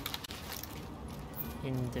that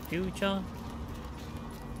in the future.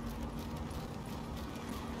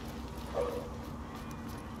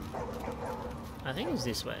 I think it's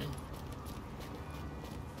this way.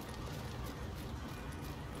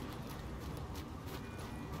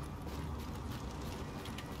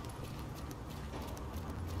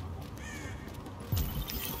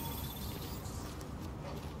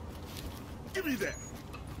 Give me that.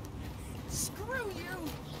 Screw you!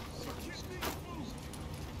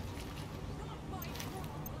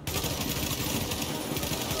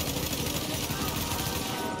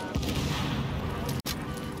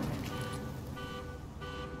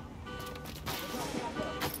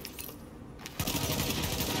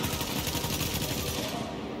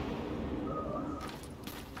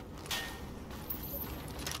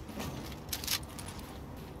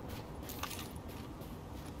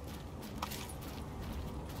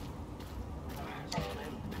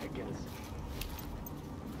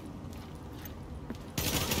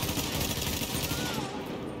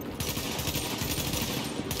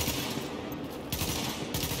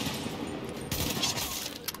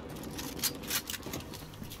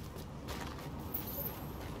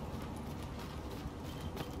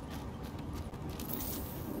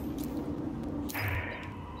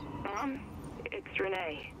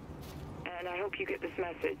 Renee, and I hope you get this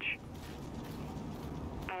message.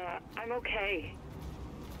 I'm okay,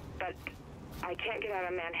 but I can't get out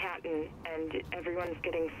of Manhattan, and everyone's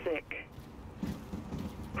getting sick.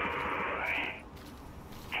 I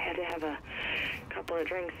had to have a couple of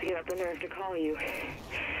drinks to get up the nerve to call you.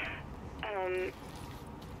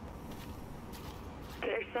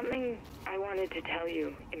 There's something I wanted to tell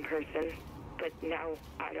you in person, but now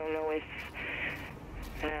I don't know if...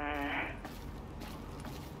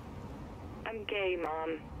 I'm gay,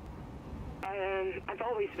 Mom. I've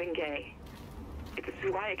always been gay. It's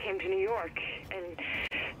why I came to New York. And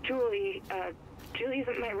Julie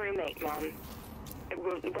isn't my roommate, Mom.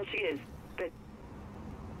 Well, she is, but...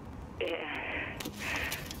 yeah.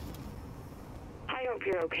 I hope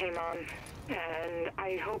you're okay, Mom. And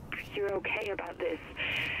I hope you're okay about this.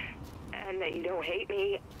 And that you don't hate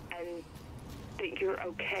me, and that you're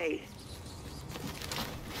okay.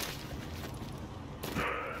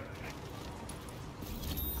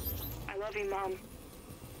 I love you, Mom.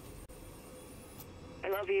 I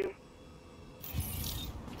love you.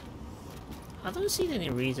 I don't see any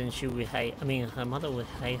reason she would hate. I mean, her mother would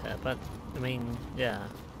hate her, but I mean, yeah,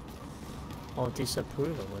 or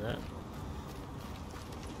disapprove of it.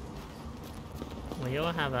 We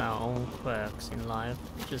all have our own quirks in life,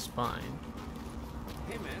 which is fine.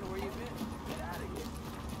 Hey man, where you been? Get out of here.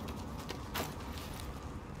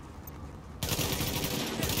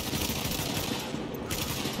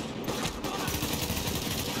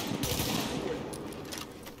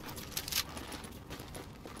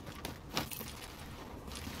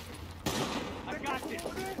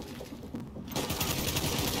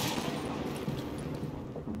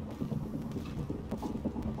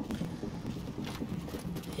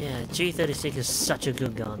 Yeah, G36 is such a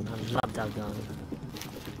good gun. I love that gun.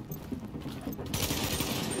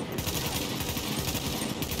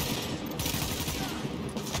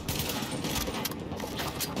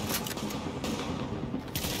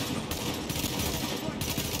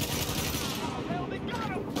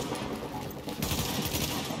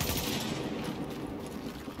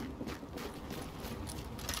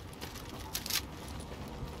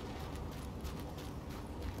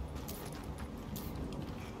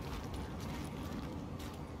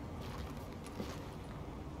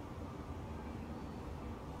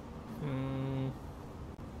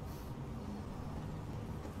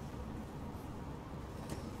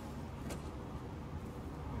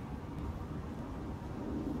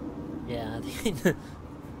 Yeah, I think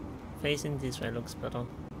facing this way looks better.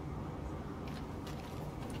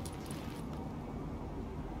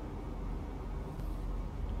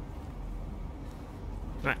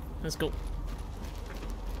 Right, let's go.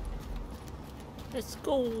 Let's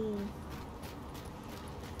go.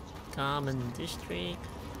 Common District.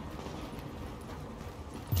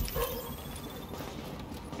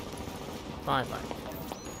 Bye-bye.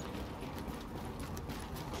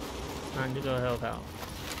 Time to go help out.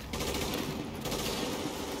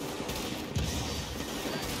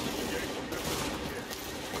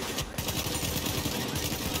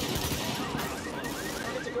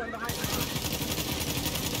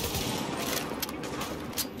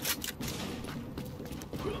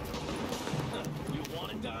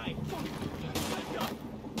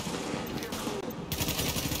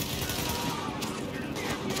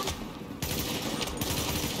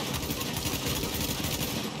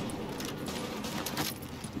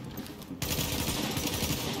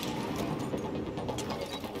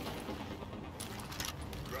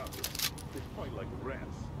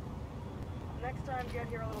 Next time, get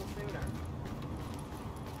here a little sooner.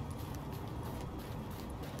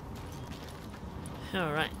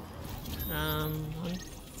 Alright.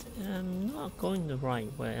 I'm not going the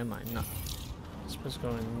right way, am I? No. I'm supposed to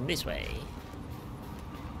go in this way.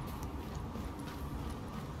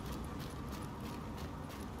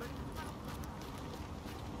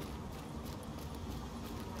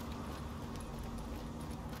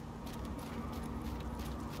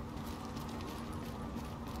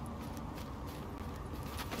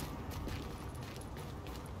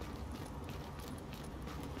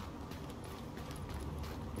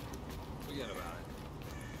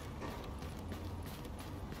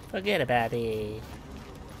 Forget about it.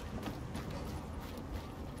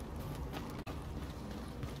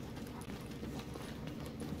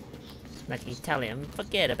 Like Italian,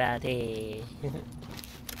 forget about it. You're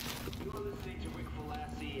listening to Rick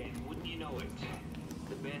Falassi, and wouldn't you know it,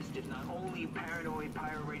 the best, if not only paranoid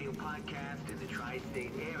pirate radio podcast in the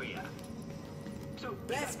tri-state area. So,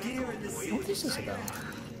 best gear in the city. What is this about?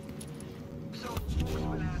 So, what's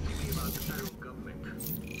been asking me about the federal government?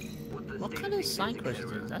 What kind of cyclist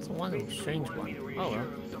is this? That's one strange one. Oh well.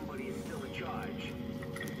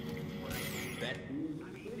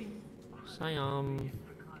 Siam.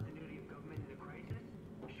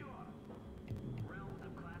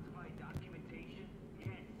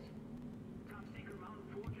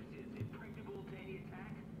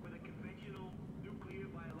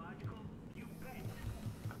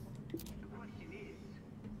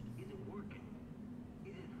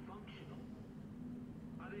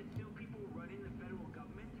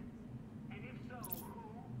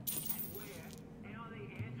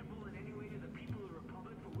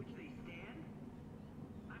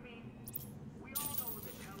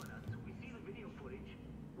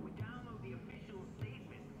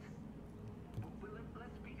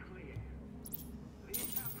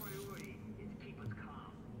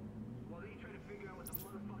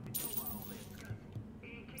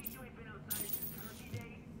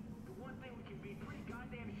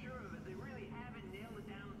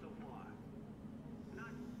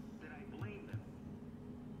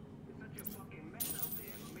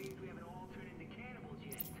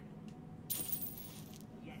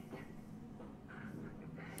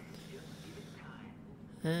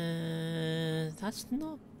 That's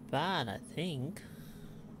not bad, I think.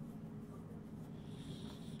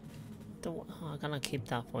 I'm gonna keep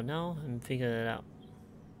that for now and figure it out.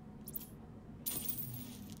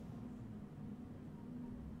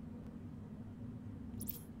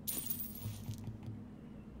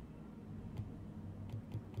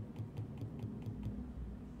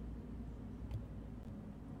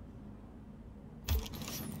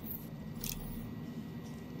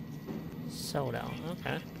 Sold out,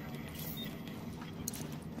 okay.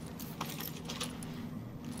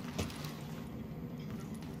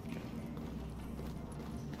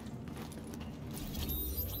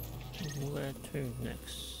 Where to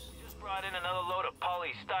next? Just brought in another load of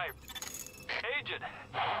polystyrene. Agent,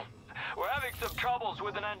 we're having some troubles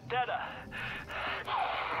with an antenna.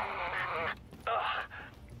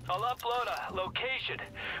 I'll upload a location.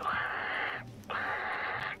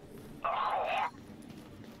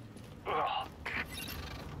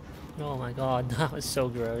 Oh my god, that was so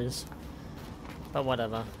gross. But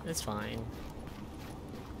whatever, it's fine.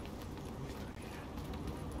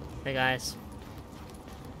 Hey guys.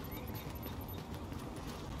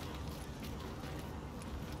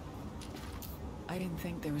 I didn't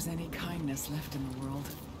think there was any kindness left in the world.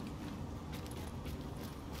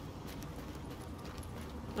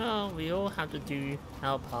 Well, we all have to do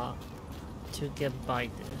our part to get by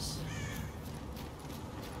this.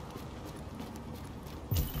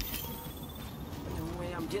 No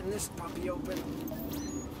way I'm getting this puppy open.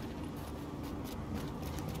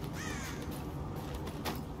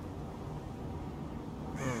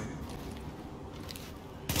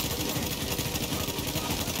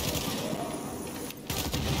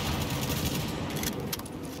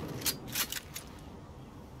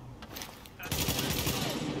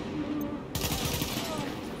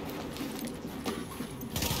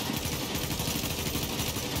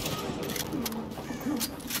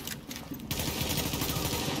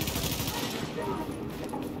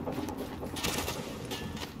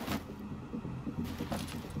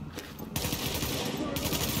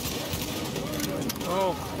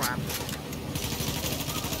 Oh crap.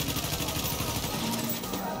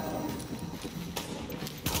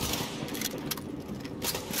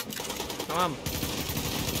 Come on.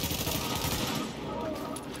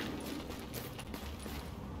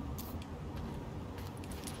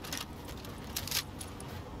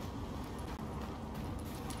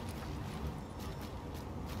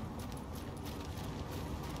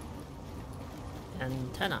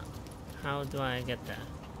 Antenna. How do I get there?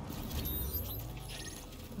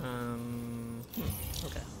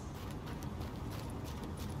 Okay.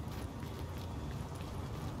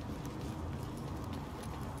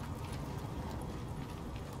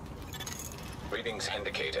 Readings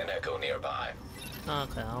indicate an echo nearby.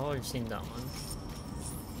 Okay, I've already seen that one.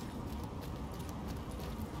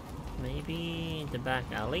 Maybe the back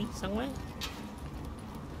alley somewhere?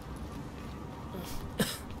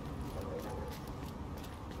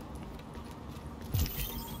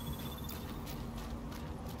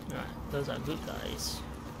 Alright, those are good guys.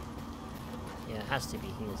 Yeah, it has to be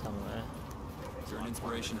here somewhere. You're an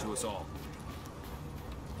inspiration to us all.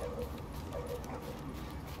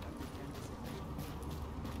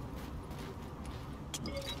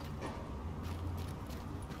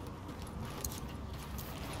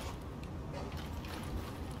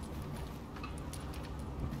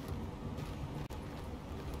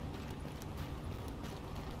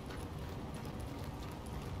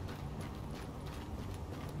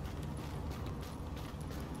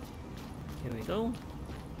 Here we go.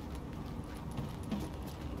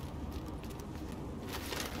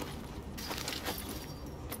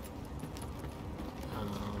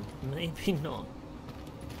 Maybe not.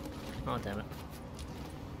 Oh damn it.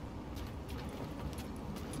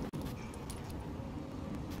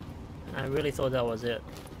 I really thought that was it.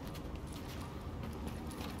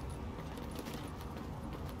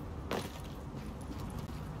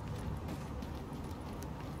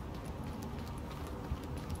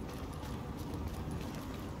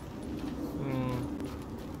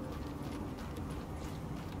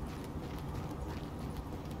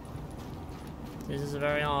 This is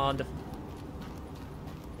very odd.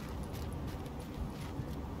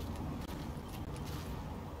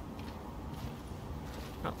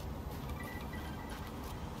 Oh.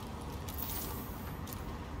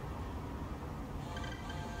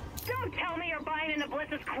 Don't tell me you're buying into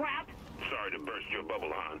Bliss's crap! Sorry to burst your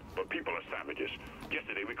bubble, hon, but people are savages.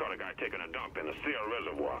 Yesterday we caught a guy taking a dump in a Sierra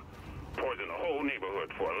reservoir. Poisoned the whole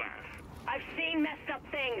neighborhood for a laugh. I've seen messed up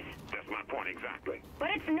things. That's my point exactly.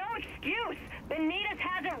 But it's no excuse. Benitez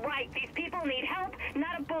has it right. These people need help,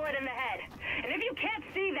 not a bullet in the head. And if you can't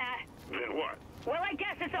see that... Then what? Well, I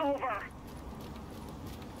guess over.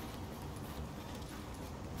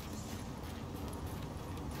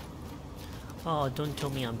 Oh, don't tell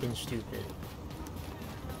me I'm being stupid.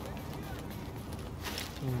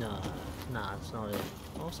 No, nah, it's not it.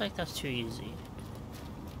 Looks like that's too easy.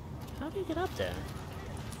 How do you get up there?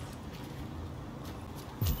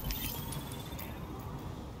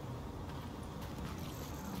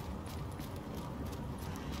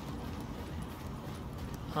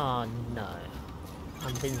 Oh no.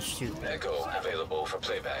 I'm being stupid. Echo available for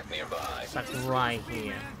playback nearby. It's like right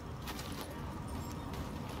here.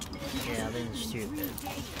 Yeah, I'm being stupid.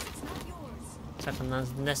 It's like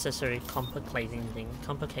unnecessary complicating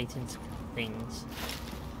things.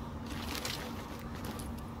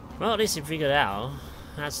 Well, at least you figured it out.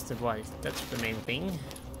 That's the main thing.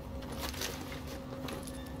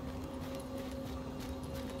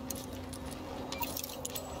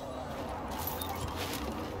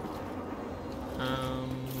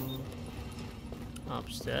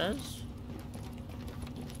 Upstairs.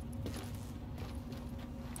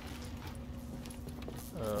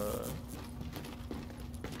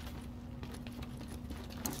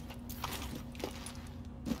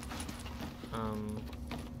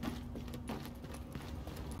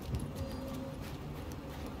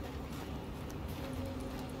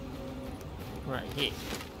 Right here.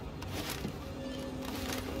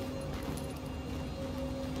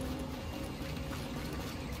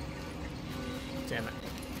 Damn it.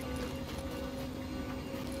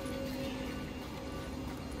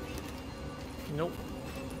 Nope.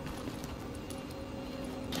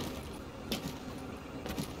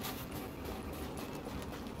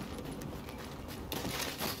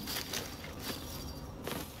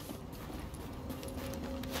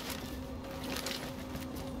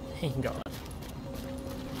 Thank God.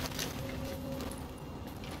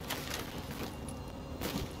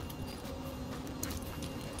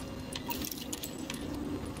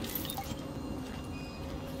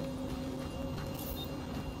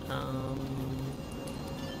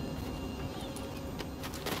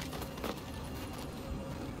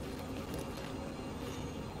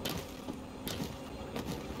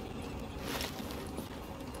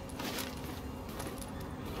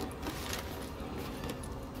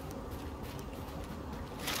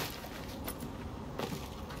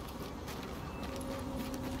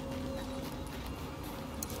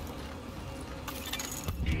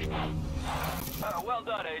 Well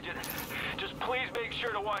done, Agent. Just please make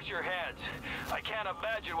sure to wash your hands. I can't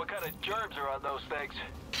imagine what kind of germs are on those things.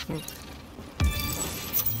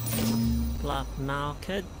 Black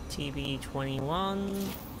market, TB21.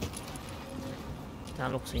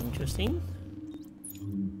 That looks interesting.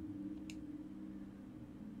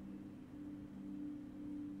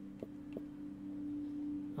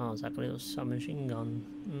 Oh, it's like a little submachine gun.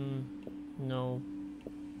 No.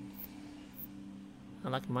 I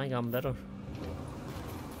like my gun better.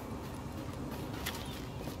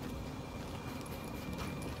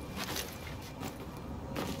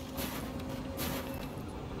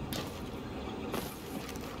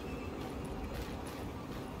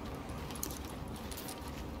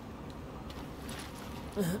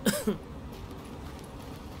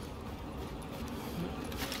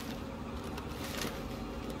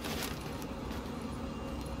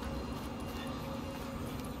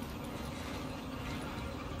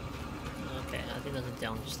 Okay, I think there's a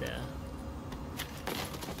downstairs.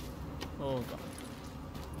 Oh god.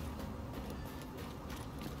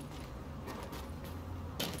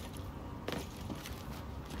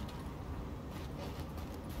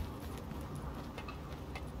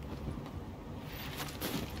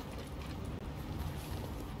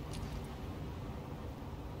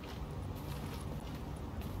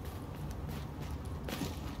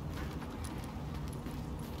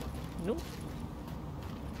 Nope.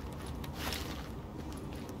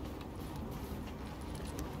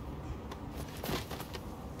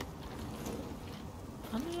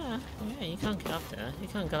 Oh yeah, you can't get up there. You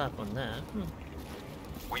can't get up on there.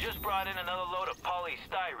 We just brought in another load of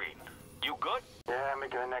polystyrene. You good? Yeah,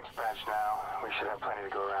 making the next batch now. We should have plenty to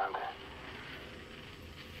go around.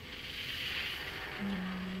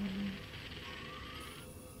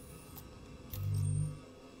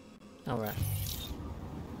 Alright.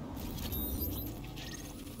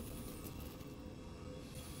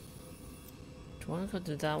 Do you want to go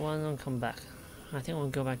do that one and come back? I think we'll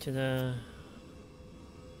go back to the...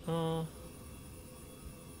 Oh...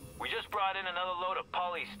 We just brought in another load of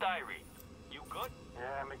polystyrene. You good?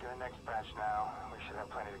 Yeah, making the next batch now. We should have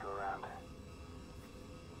plenty to go around.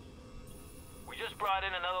 We just brought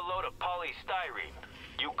in another load of polystyrene.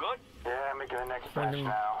 You good? Yeah, making the next For batch the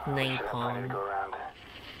now. We should have plenty to napalm. go around.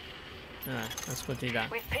 Alright, let's go do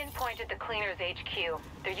that. We've pinpointed the cleaners HQ.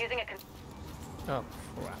 They're using a Oh,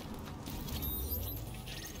 crap.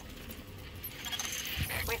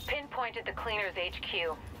 We've pinpointed the cleaners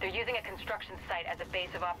HQ. They're using a construction site as a base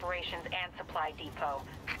of operations and supply depot.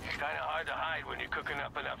 It's kind of hard to hide when you're cooking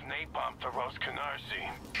up enough napalm to roast Canarsie.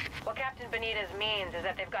 What Captain Benitez means is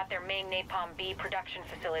that they've got their main Napalm B production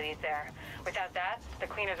facilities there. Without that, the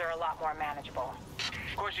cleaners are a lot more manageable.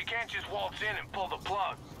 Of course, you can't just waltz in and pull the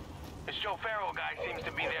plug. This Joe Farrell guy seems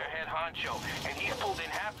to be their head honcho, and he's pulled in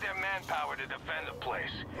half their manpower to defend the place.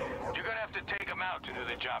 You're gonna have to take him out to do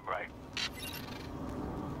the job right.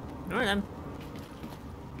 Alright then.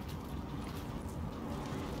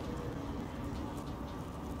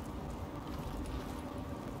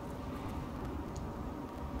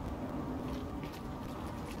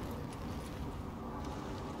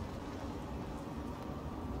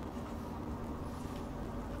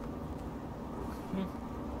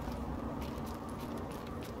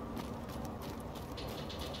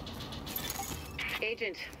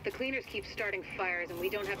 Agent, the cleaners keep starting fires and we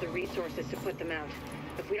don't have the resources to put them out.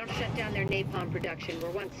 If we don't shut down their napalm production,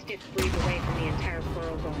 we're one stiff breeze away from the entire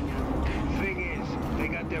burrow going out. Thing is, they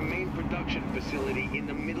got their main production facility in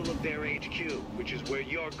the middle of their HQ, which is where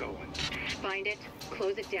you're going. Find it,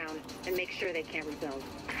 close it down, and make sure they can't rebuild.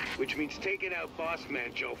 Which means taking out boss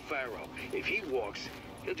man Joe Farrell. If he walks,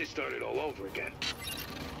 he'll just start it all over again.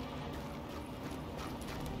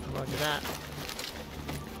 Roger that.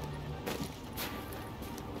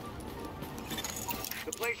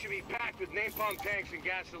 The place should be packed with napalm tanks and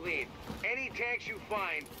gasoline. Any tanks you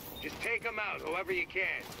find, just take them out, however you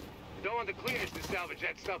can. Don't want the cleaners to salvage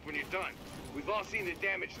that stuff when you're done. We've all seen the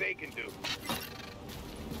damage they can do.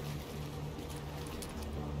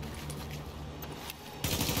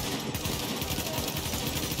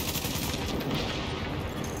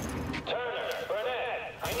 Turner,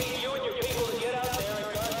 Burnett, I need you and your people to get out there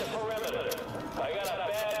and guard the perimeter. I got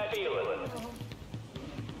a bad feeling.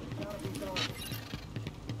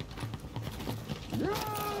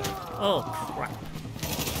 Oh, crap.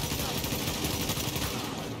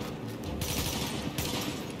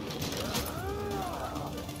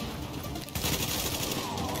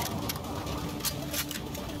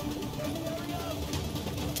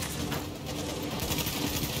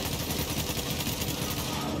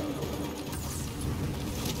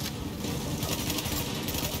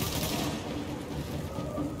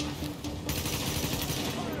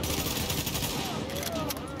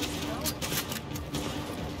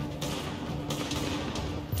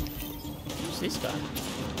 This guy.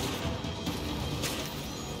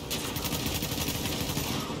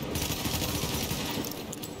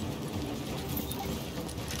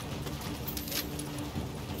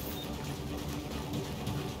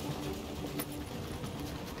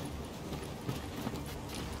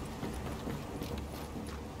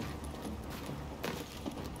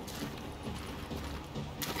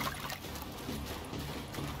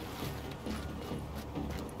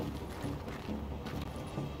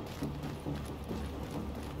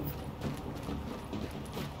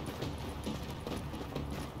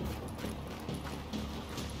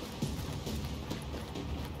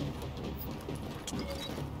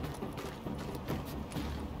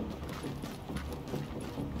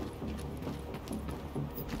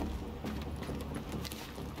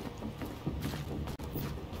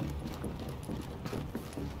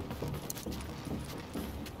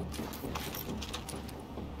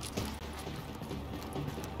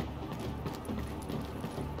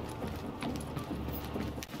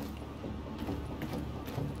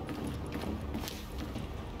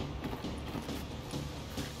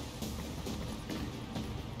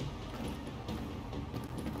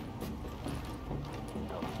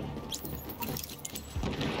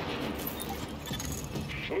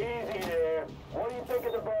 Easy there. What do you think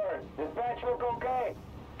of the bird? Dispatch look okay?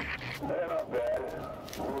 They're not bad.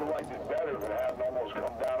 We would have liked it better if it hadn't almost come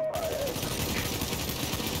down on our heads.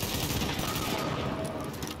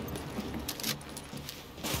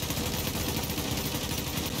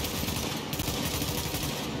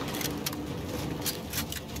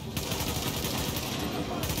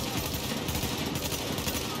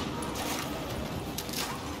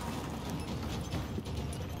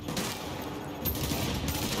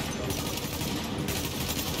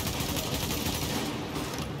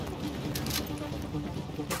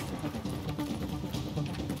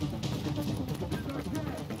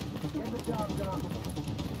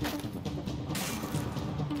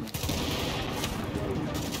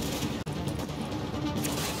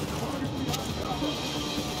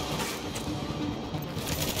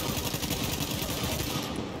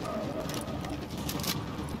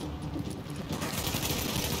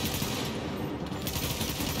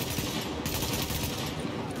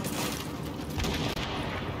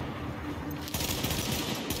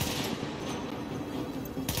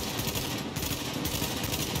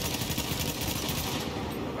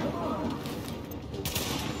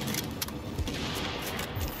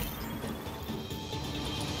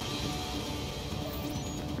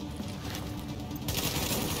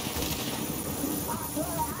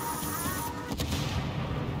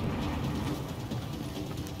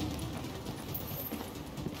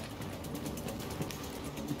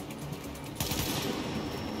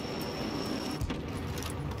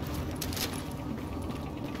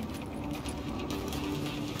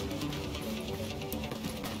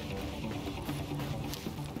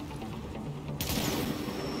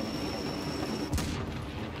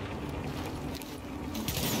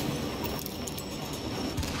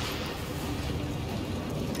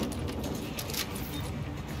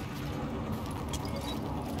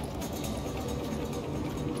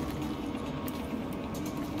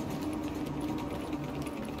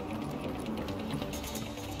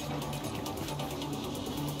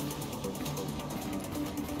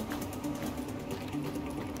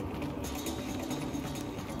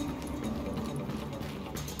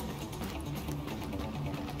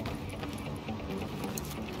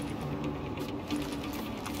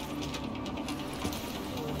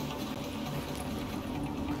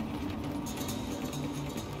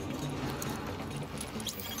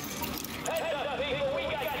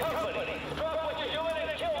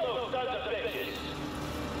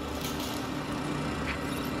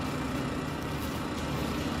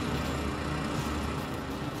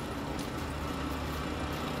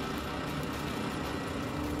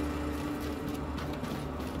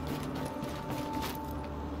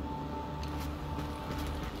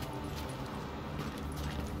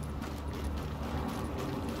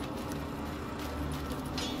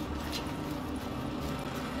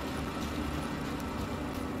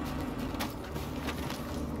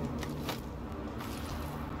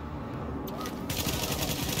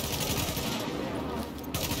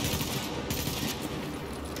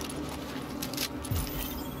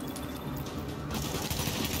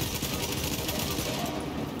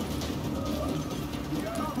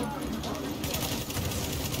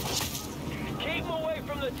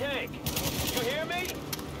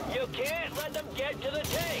 to the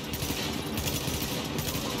tank!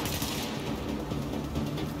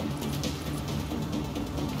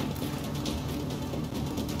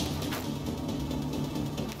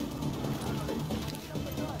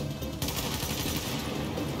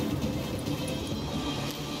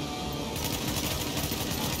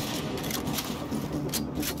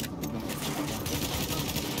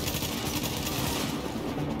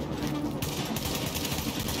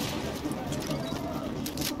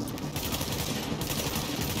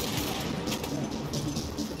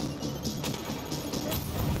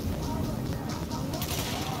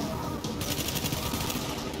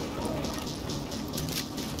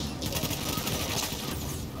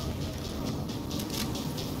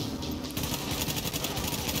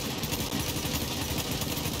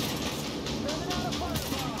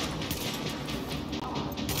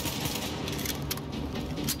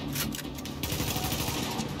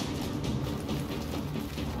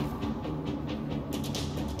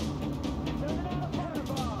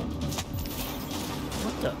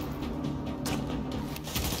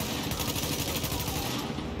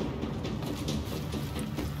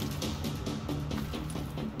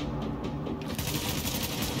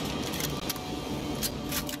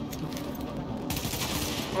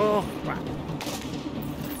 Oh, crap.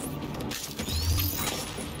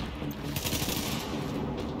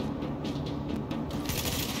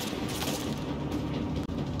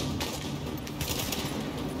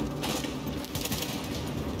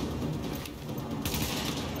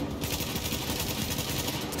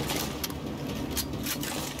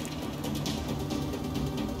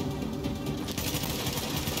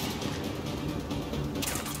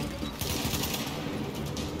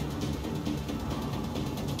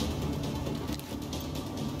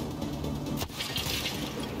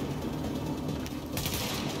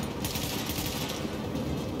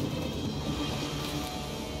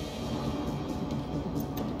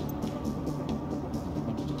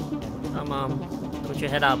 Come on, put your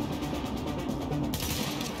head up.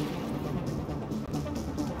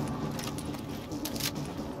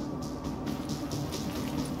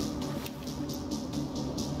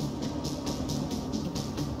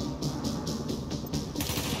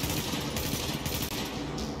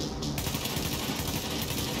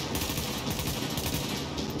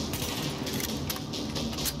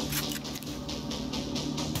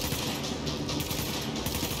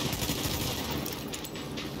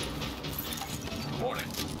 Warning.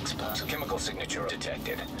 Explosive chemical signature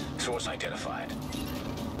detected. Source identified.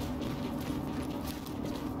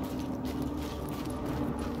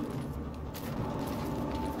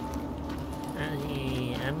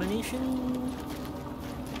 Any ammunition?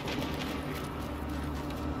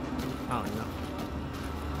 Oh no.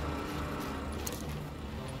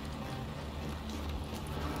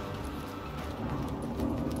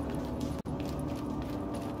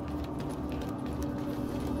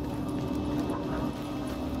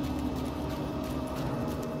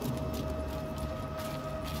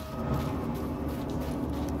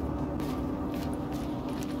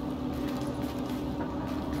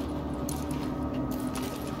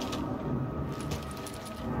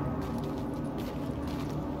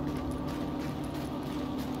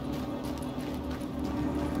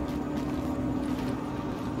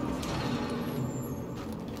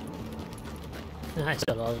 Nice,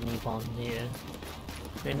 got a lot of Napalm here.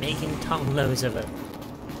 They're making ton loads of it.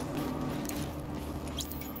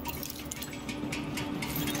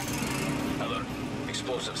 Alert.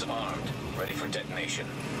 Explosives armed. Ready for detonation.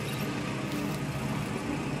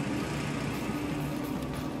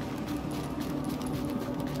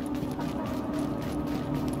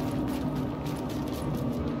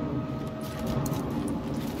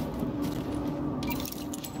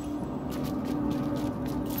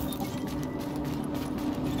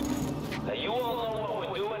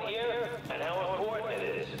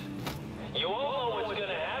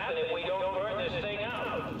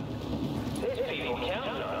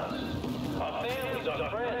 Our families, our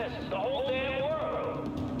friends.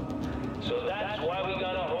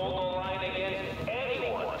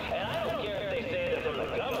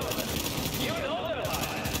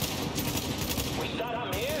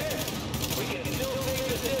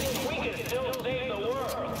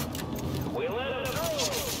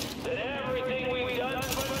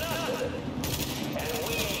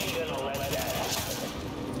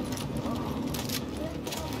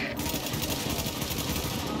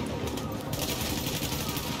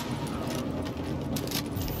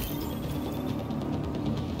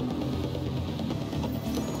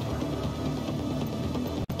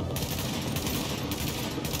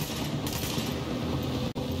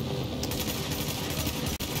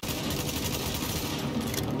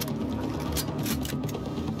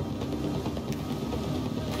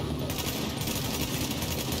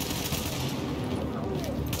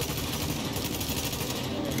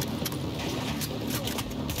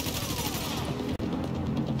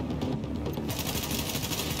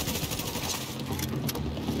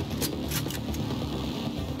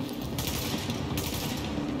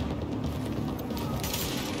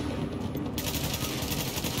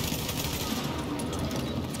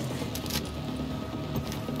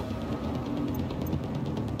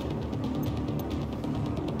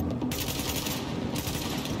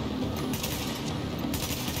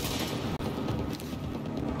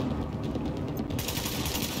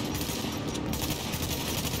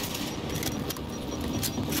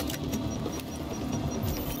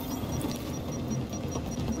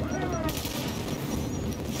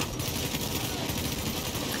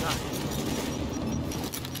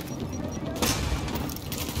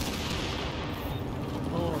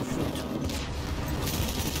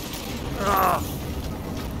 Ugh.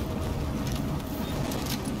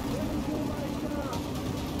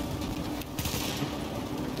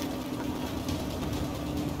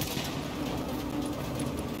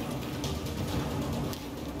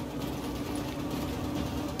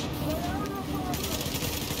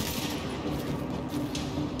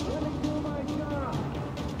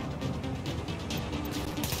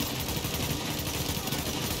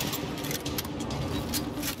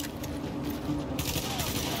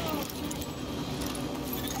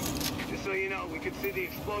 So you know, we could see the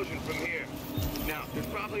explosion from here. Now, there's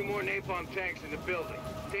probably more napalm tanks in the building.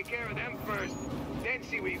 Take care of them first, then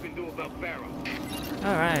see what you can do about Pharaoh.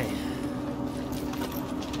 Alright.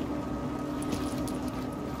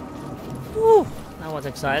 Whew, that was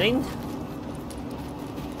exciting.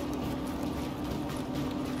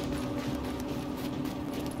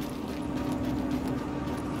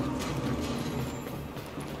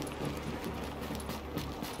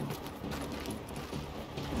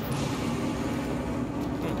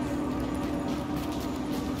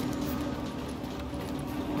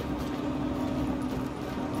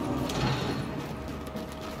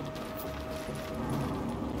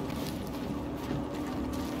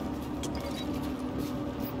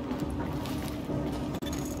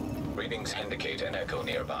 Readings indicate an echo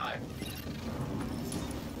nearby.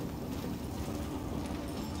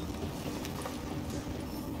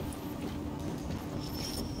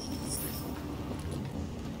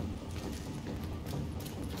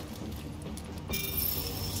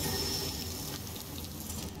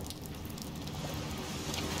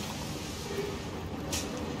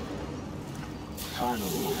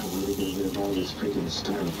 Finally, I'm really getting rid of all this freaking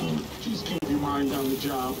styrofoam. Just keep your mind on the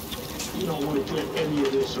job. You don't want to get any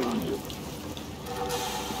of this on you.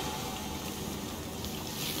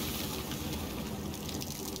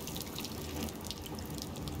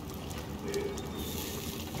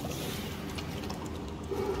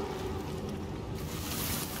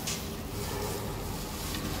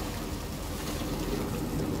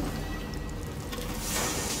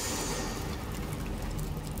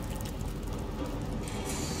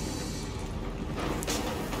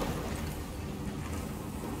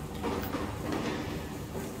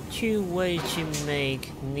 Two ways to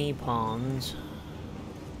make napalms.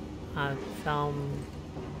 I found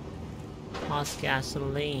hot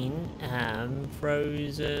gasoline and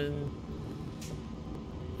frozen.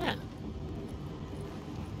 Yeah.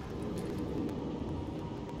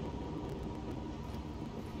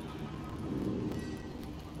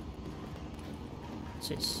 What's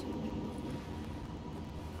this?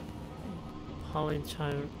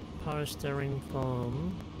 Polystyrene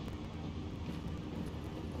foam.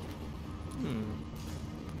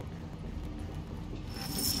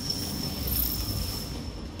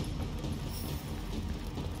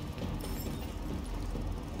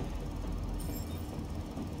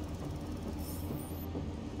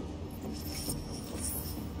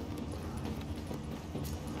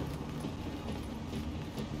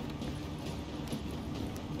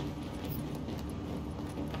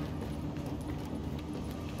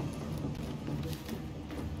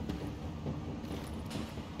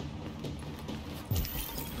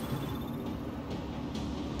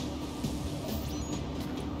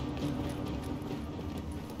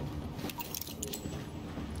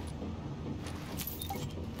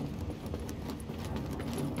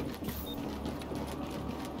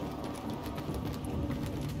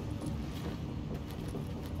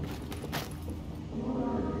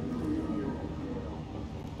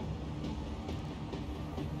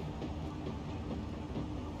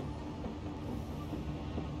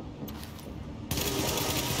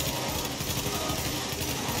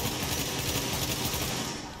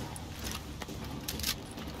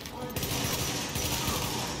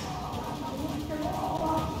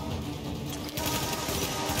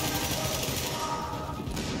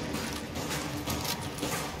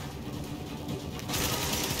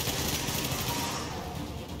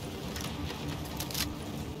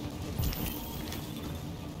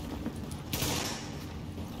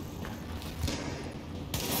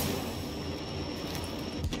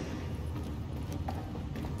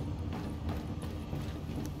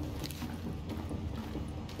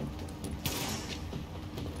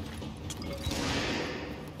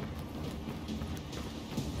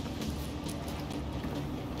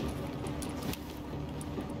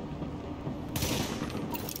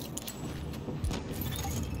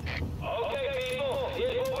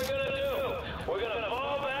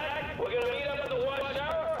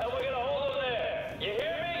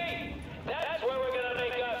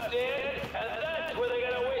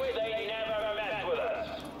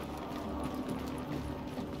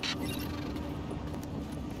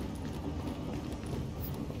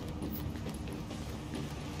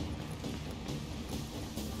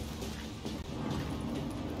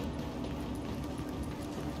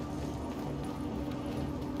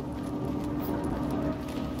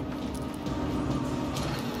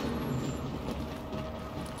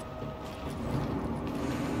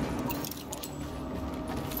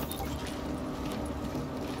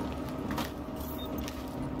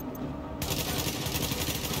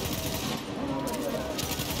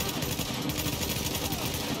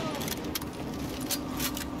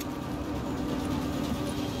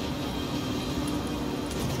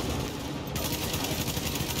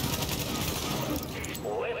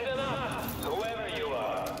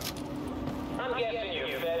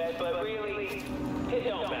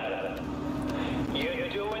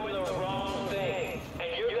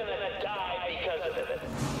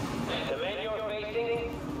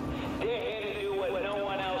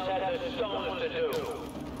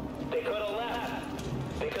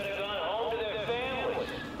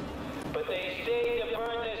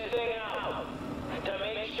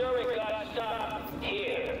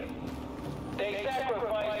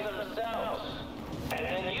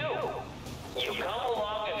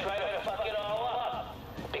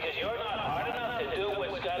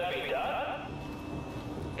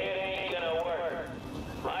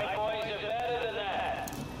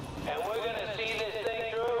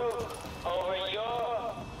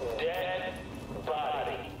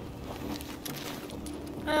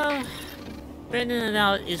 Burning it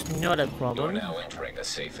out is not a You're problem. now entering a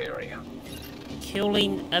safe area.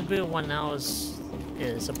 Killing everyone else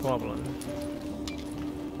is a problem.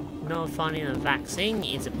 Not finding a vaccine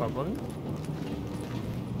is a problem.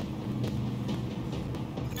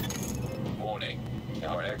 Warning.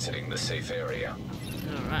 Now we're exiting the safe area.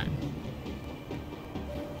 Alright.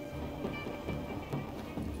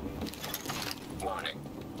 Warning.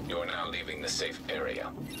 You are now leaving the safe area.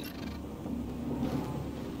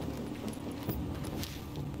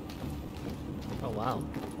 Oh wow.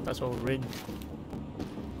 That's all rigged.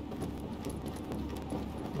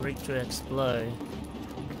 Rigged to explode.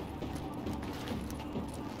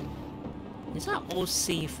 Is that all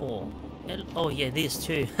C4? Oh yeah, this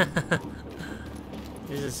too.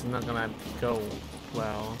 This is not gonna go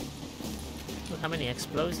well. Look how many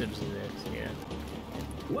explosives is this here.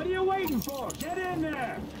 What are you waiting for? Get in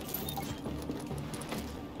there!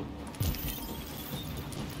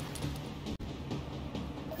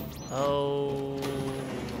 Oh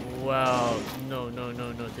wow. No,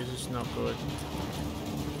 this is not good.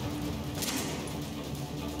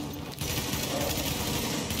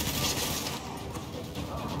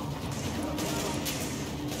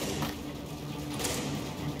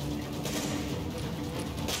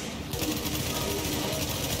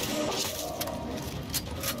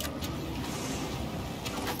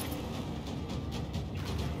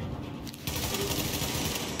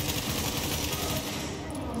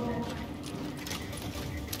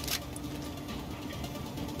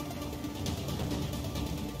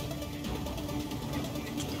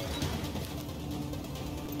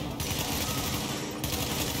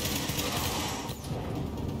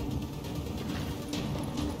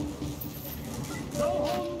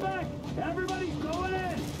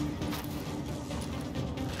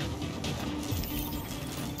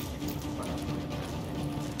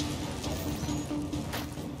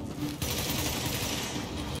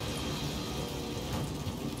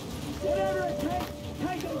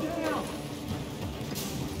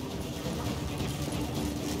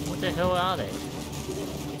 What the hell are they?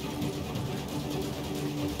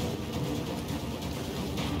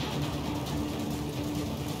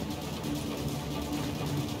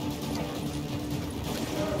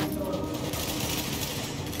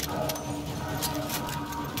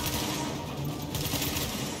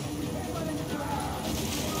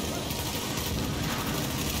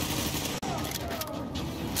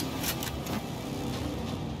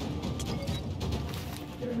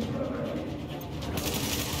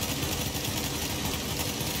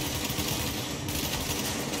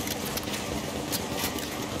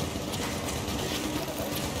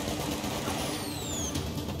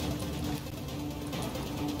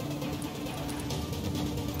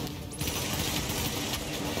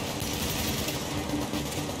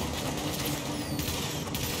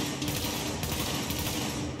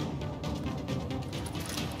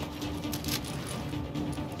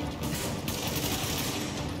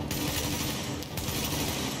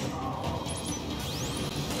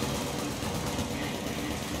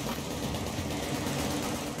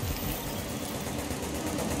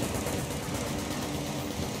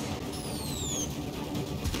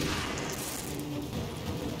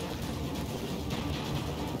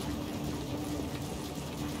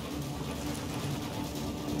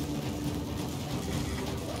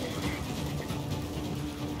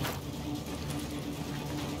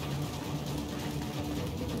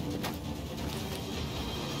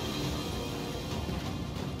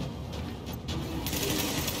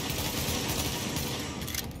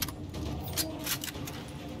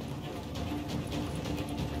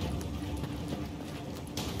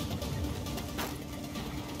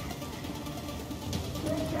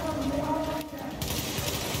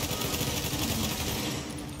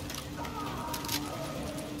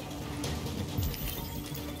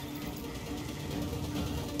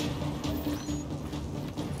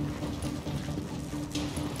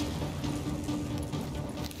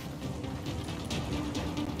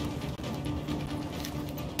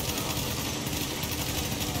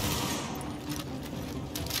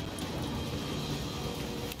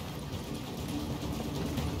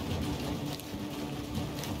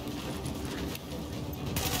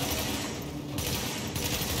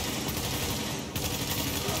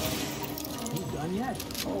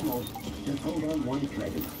 Yet. Almost. Just hold on 1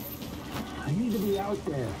 second. I need to be out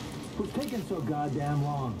there. What's taking so goddamn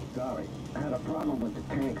long? Sorry. I had a problem with the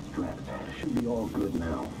tank straps. Should be all good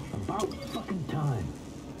now. About fucking time.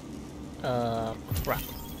 Crap.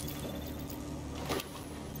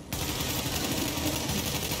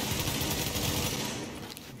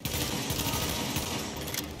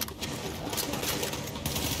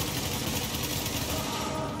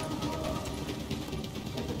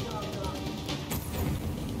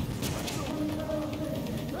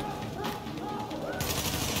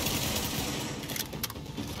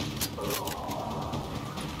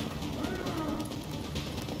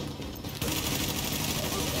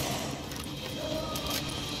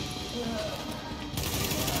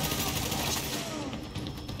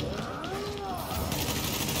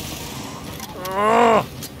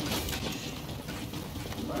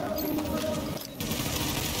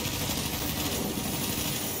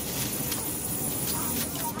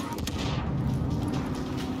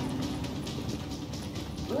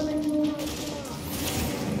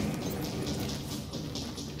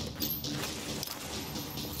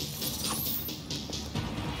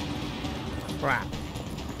 Crap.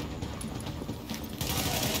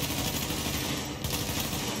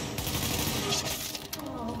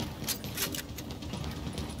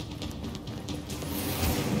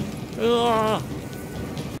 Ugh.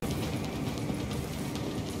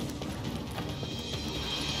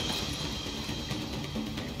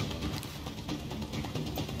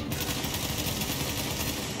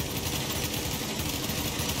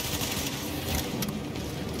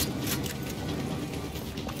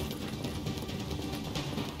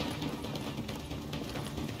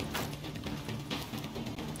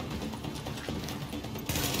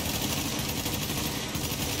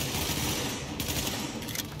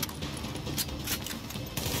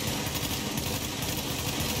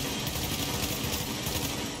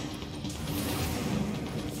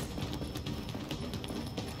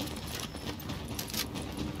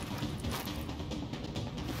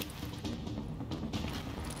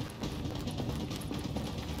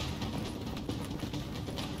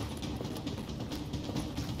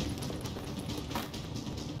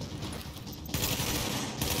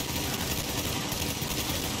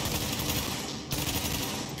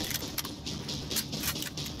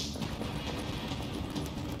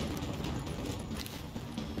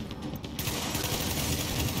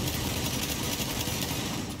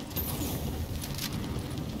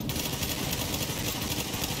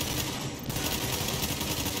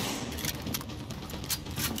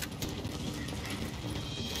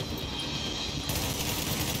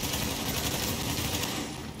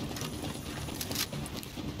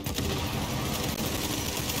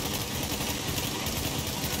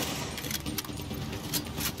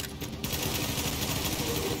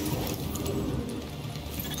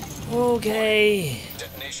 Okay.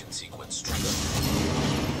 Detonation sequence triggered.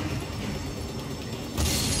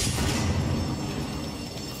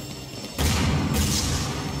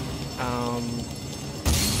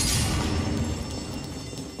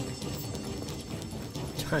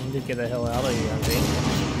 Time to get the hell out of here, I think.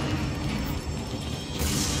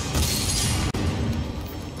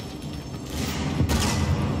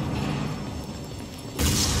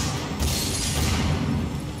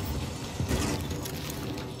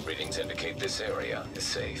 Indicate this area is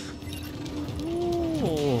safe.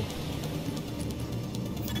 Ooh.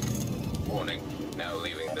 Warning, now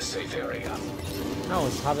leaving the safe area. That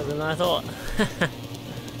was harder than I thought.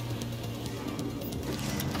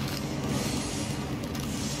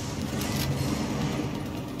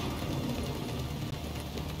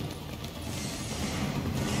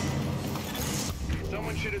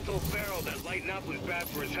 Someone should have told Farrell that lighting up was bad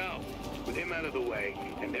for his health. With him out of the way,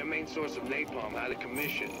 and their main source of napalm out of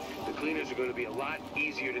commission, the cleaners are going to be a lot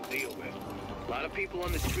easier to deal with. A lot of people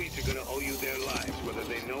on the streets are going to owe you their lives, whether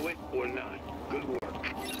they know it or not. Good work.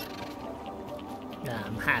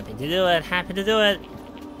 I'm happy to do it, happy to do it.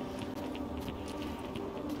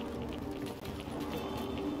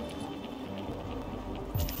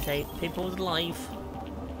 Save people's life.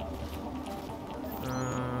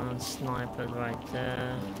 Sniper right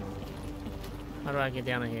there. How do I get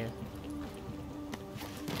down here?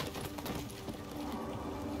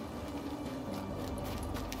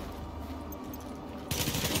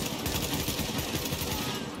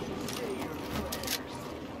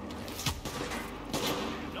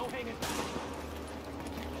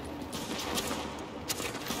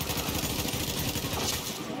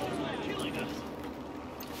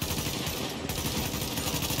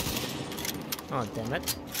 Oh, damn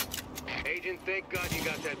it. Agent, thank God you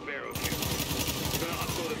got that Barrow kid. We're gonna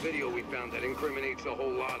upload a video we found that incriminates a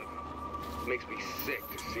whole lot of them. It makes me sick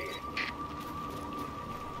to see it.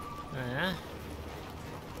 Yeah.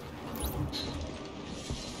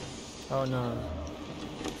 Oh no.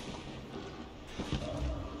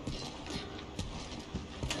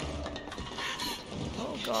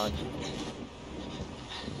 Oh god.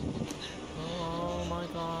 Oh my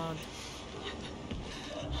god.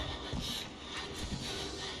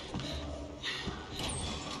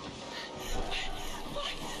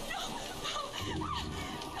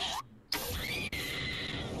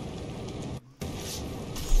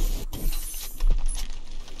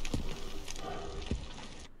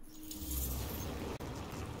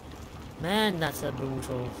 Man, that's a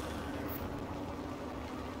brutal.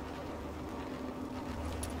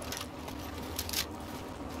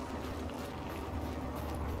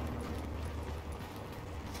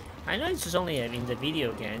 I know this is only in the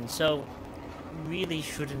video game, so really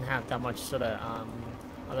shouldn't have that much sort of how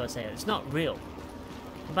do I say it? It's not real.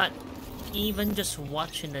 But even just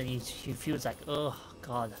watching it, you feel like, oh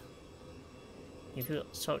god. You feel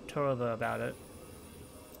so terrible about it.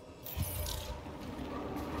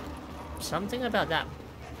 Something about that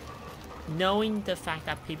knowing the fact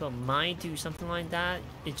that people might do something like that,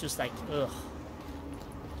 it's just like, ugh.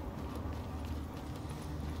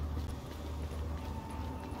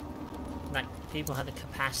 Like, people have the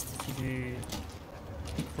capacity to do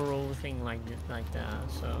cruel thing like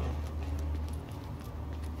that, so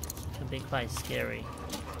it can be quite scary.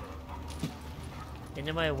 In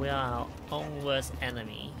a way, we are our own worst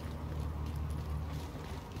enemy.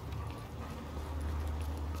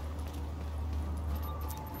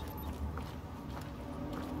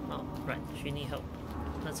 Oh, right, she need help.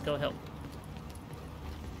 Let's go help.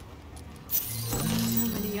 How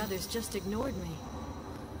many others just ignored me?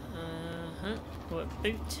 What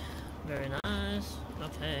boot? Very nice.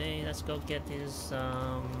 Okay, let's go get this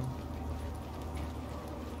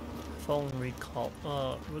phone recall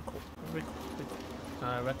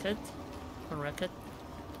record on record,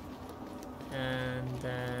 and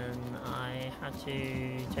then I have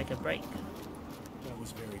to take a break. That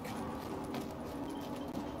was very kind.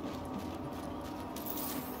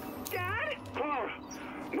 Dad? Clara,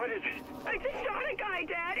 what is it? I just shot a guy,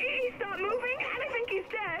 Dad. He stopped moving, and I think he's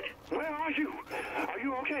dead. Where are you? Are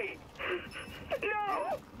you okay?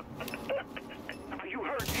 No. Are you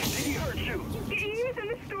hurt? Did he hurt you? He was in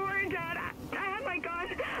the store, Dad. I had my gun,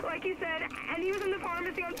 like you said, and he was in the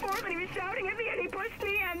pharmacy on 4th, and he was shouting at me, and he pushed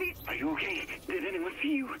me, and he... Are you okay? Did anyone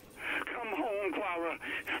see you? Come home, Clara.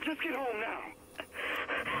 Just get home now.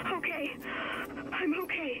 Okay. I'm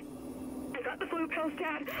okay. I got the flu pills,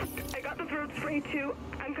 Dad. I got the throat spray, too.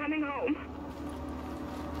 I'm coming home.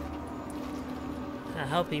 I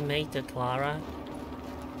hope he made it, Clara.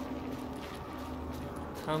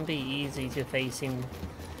 Can't be easy to facing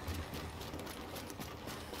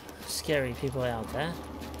scary people out there.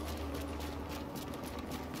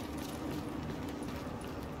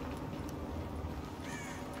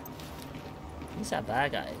 These are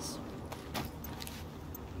bad guys.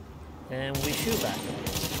 And we shoot bad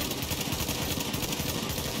guys.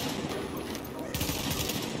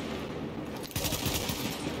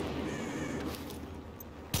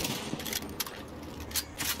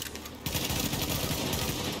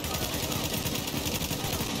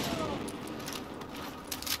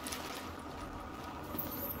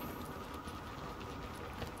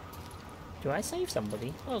 Do I save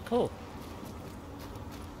somebody? Oh, cool.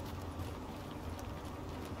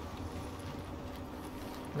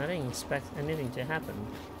 I didn't expect anything to happen.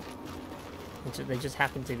 They just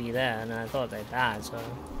happened to be there, and I thought they died, so...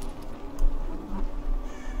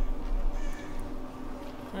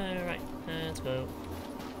 Alright, let's go.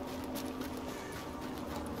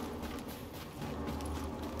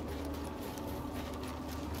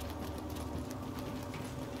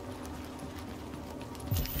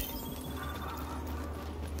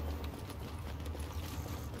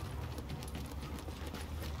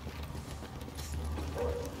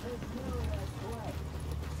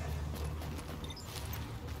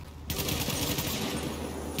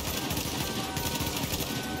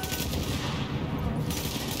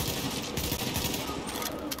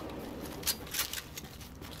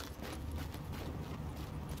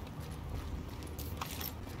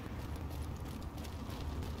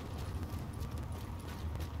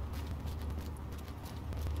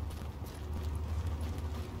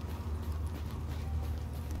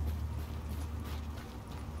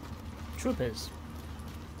 Troopers.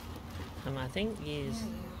 And I think is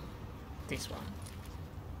this one.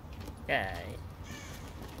 Yay.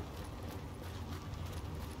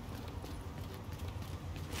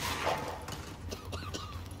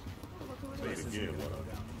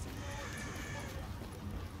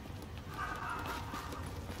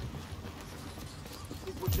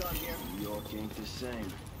 What's on here? New York ain't the same.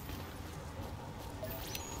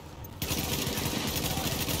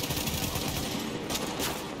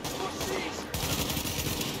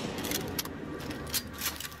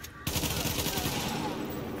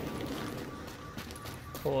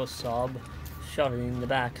 Poor Sob. Shot it in the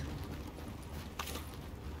back.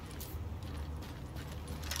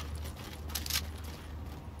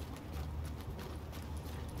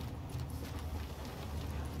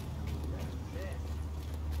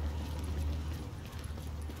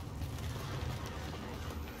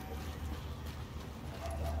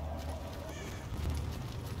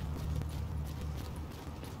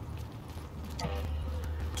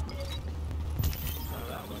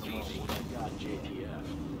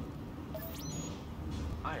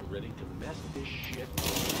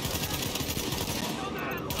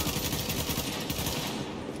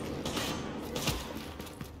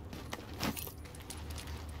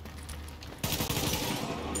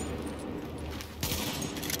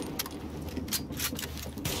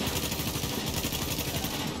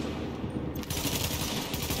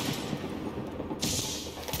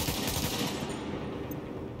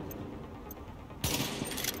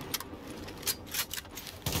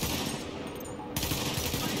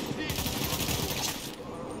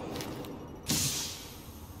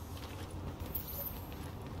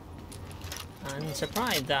 I'm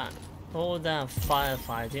surprised that all that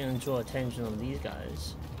firefight didn't draw attention of these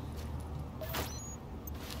guys.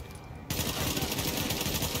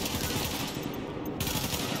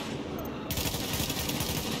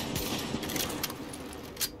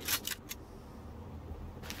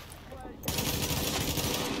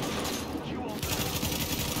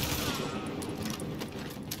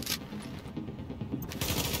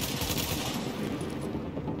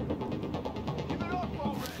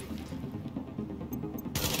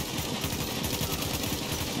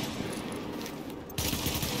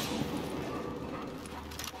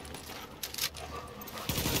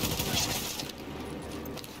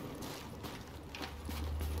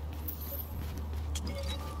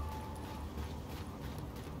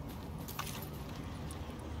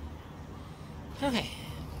 Okay.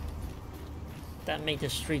 That made the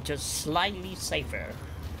street just slightly safer.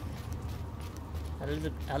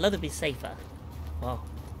 A little bit safer. Well,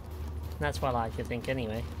 that's what I could think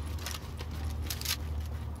anyway.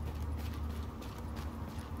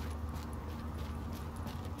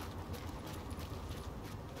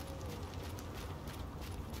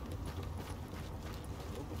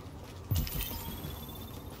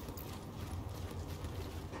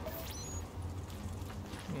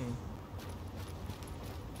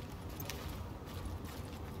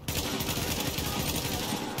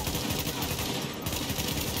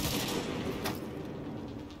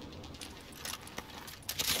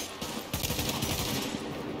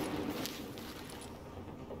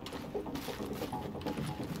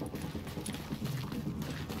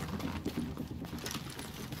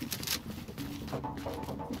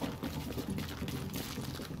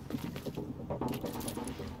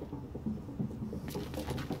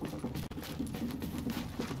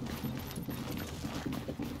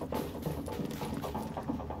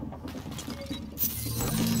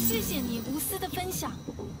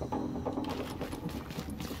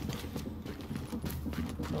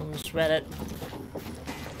 Don't sweat it.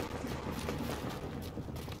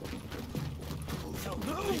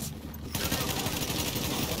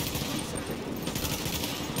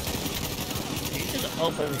 You just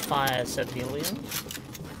open fire, civilian.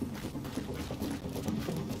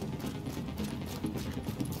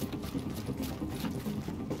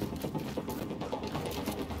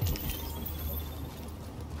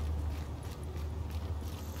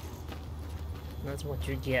 That's what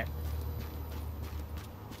you get.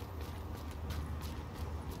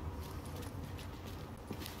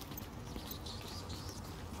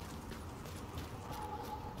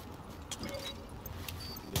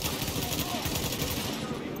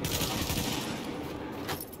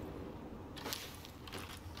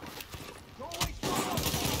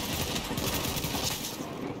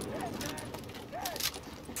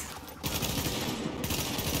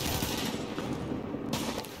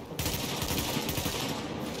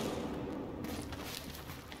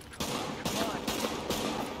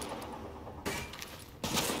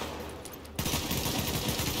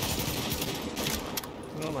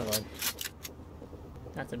 Oh my god.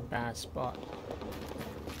 That's a bad spot.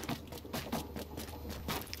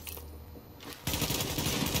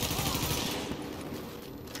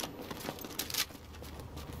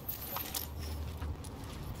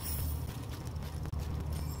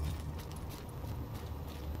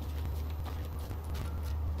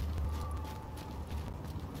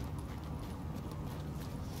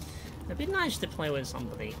 It'd be nice to play with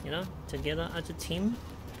somebody, you know, together as a team.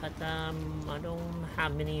 But I don't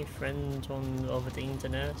have many friends over the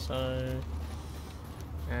internet, so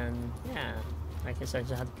and yeah, I guess I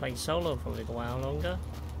just had to play solo for a little while longer.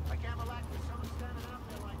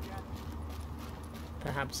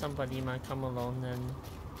 Perhaps somebody might come along and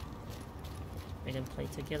we can play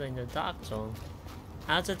together in the dark zone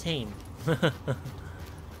as a team.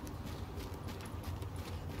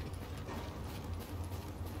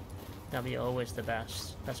 That'll be always the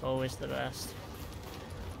best. That's always the best.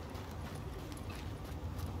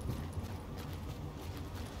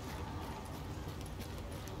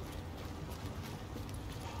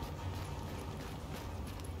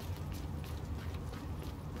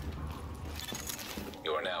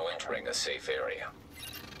 You are now entering a safe area.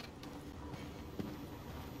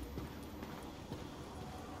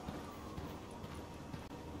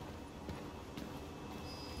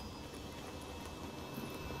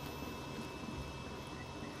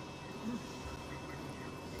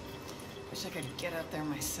 Wish I could get up there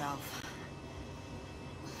myself.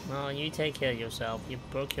 Well, you take care of yourself. You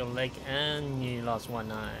broke your leg and you lost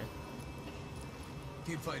one eye.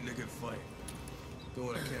 Keep fighting a good fight. Do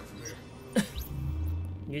what I can from here.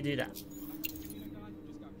 You do that.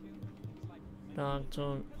 Dark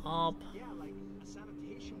zone up. Yeah, like a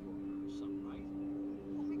sanitation worker or something, right?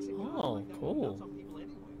 Oh, cool.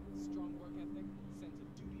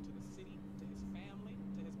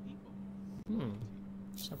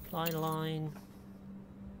 Supply line.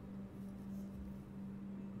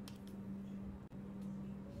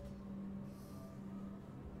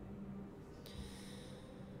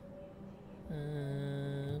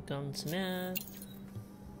 Gunsmith.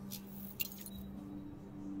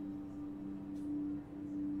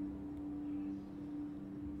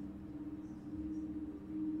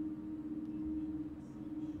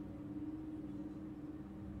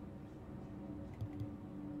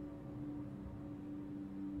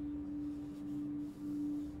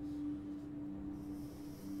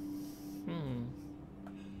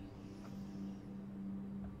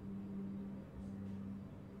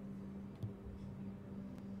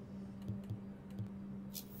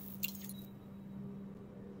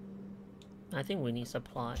 I think we need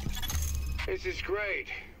supply. This is great.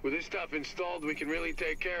 With this stuff installed, we can really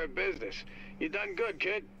take care of business. You done good,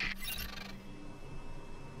 kid.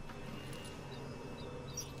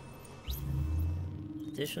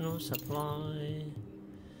 Additional supply.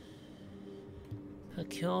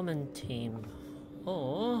 Procurement team.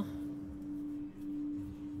 Or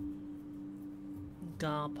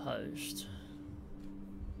guard post.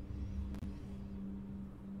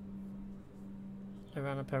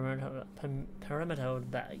 Around a perimeter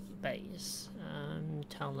base.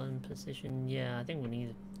 Talent position. Yeah, I think we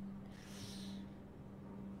need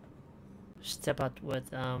to step up with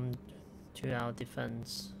to our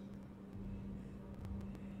defense.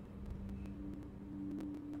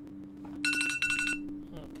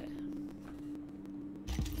 Okay.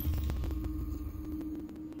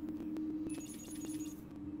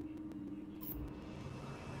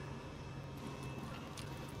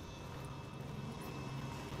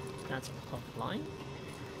 That's offline.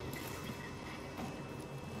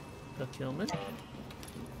 Procurement.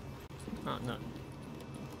 Oh no.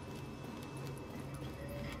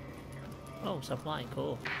 Oh, supply,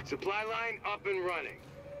 cool. Supply line up and running.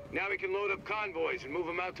 Now we can load up convoys and move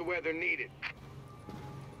them out to where they're needed.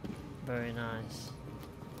 Very nice.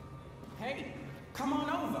 Hey, come on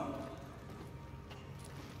over.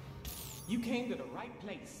 You came to the right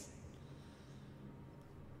place.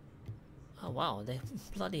 Oh wow, they're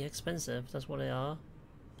bloody expensive, that's what they are.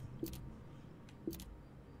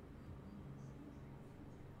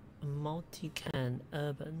 Multi-can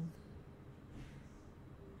urban.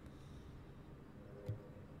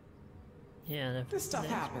 Yeah, this stuff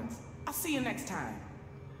happens. I'll see you next time.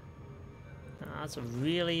 That's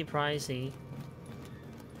really pricey.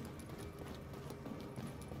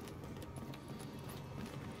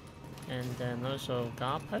 And then also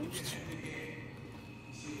guard post.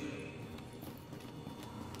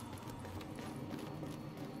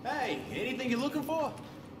 Hey, anything you're looking for?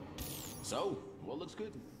 So, what looks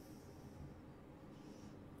good?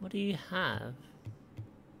 What do you have?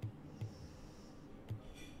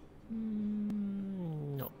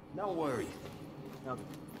 No. Don't worry. No.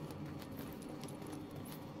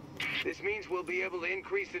 This means we'll be able to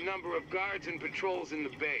increase the number of guards and patrols in the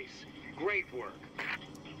base. Great work.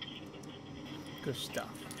 Good stuff.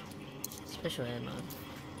 Special ammo.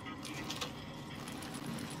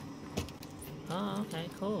 Oh, okay,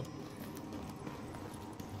 cool.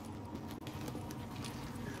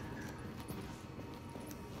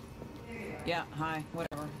 Yeah, hi,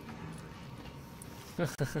 whatever.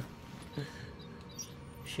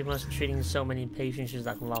 She must be treating so many patients, she's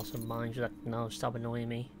like lost her mind. She's like, no, stop annoying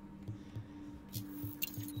me.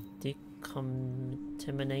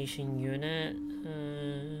 Decontamination unit.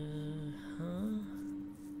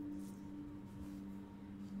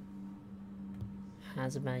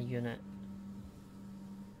 Hazmat unit.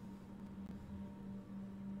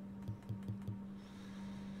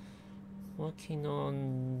 Working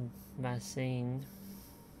on vaccine.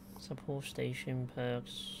 Support station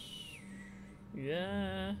perks.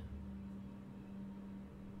 Yeah.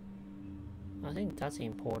 I think that's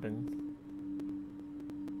important.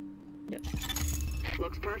 Yep.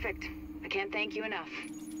 Looks perfect. I can't thank you enough.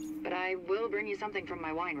 But I will bring you something from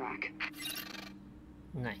my wine rack.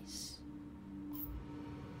 Nice.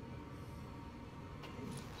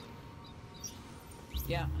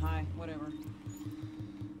 Yeah, hi, whatever.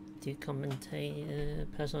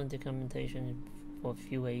 Personal documentation for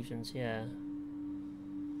few agents, yeah.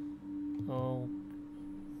 Oh,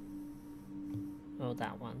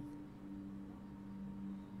 that one.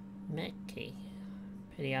 Mickey.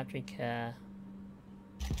 Pediatric care.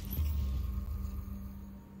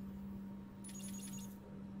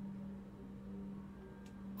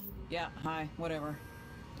 Yeah, hi, whatever.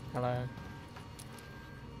 Hello.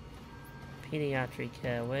 Pediatric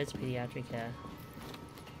care. Where's pediatric care?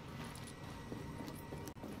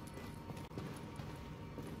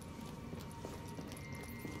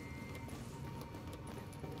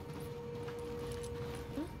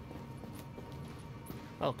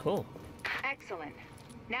 Oh, cool. Excellent.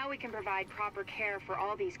 Now we can provide proper care for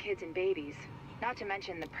all these kids and babies, not to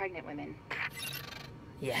mention the pregnant women.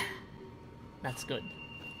 Yeah, that's good.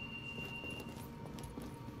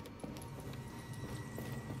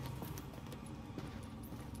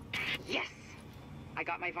 Yes! I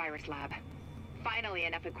got my virus lab. Finally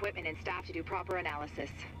enough equipment and staff to do proper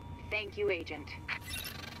analysis. Thank you, Agent.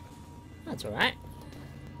 That's alright.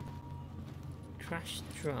 Crashed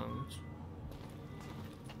drones.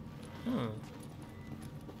 Hmm.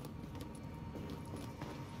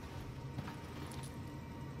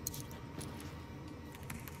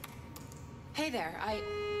 Hey there,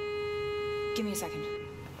 give me a second.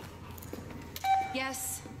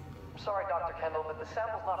 Yes? Sorry, Dr. Kendall, but the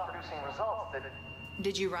sample's not producing results that...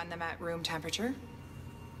 Did you run them at room temperature?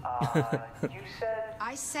 You said...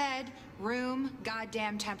 I said room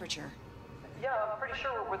goddamn temperature. Yeah, I'm pretty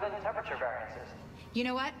sure we're within temperature variances. You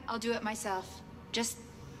know what? I'll do it myself. Just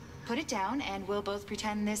put it down and we'll both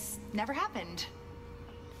pretend this never happened.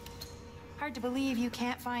 Hard to believe you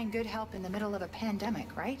can't find good help in the middle of a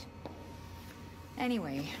pandemic, right?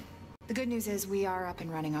 Anyway, the good news is we are up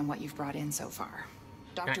and running on what you've brought in so far.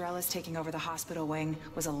 Dr. Ellis taking over the hospital wing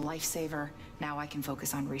was a lifesaver. Now I can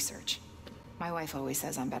focus on research. My wife always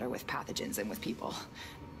says I'm better with pathogens than with people.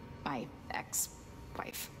 My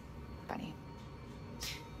ex-wife. Funny.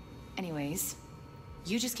 Anyways,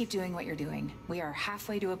 you just keep doing what you're doing. We are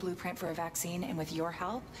halfway to a blueprint for a vaccine, and with your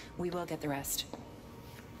help, we will get the rest.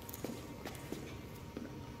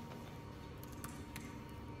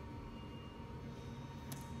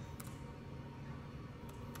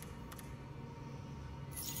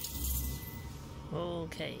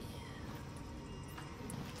 Okay.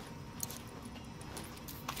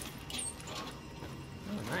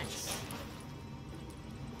 Oh, nice.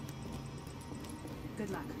 Good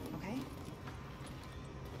luck, okay?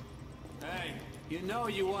 Hey, you know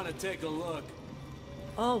you want to take a look.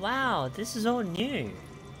 Oh wow, this is all new.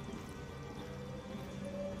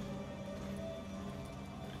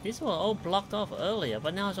 These were all blocked off earlier,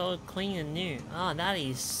 but now it's all clean and new. Ah, that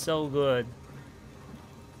is so good.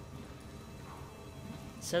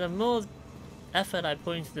 So the more effort I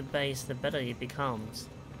put into the base, the better it becomes.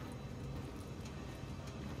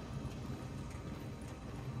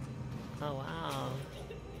 Oh wow.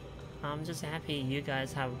 I'm just happy you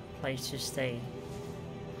guys have a place to stay.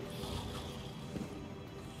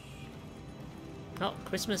 Oh,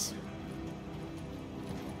 Christmas.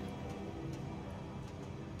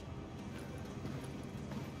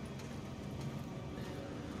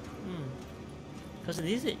 Because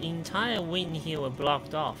this entire wing here were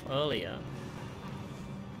blocked off earlier.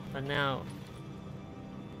 But now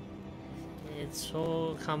it's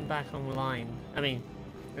all come back online. I mean,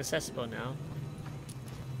 accessible now.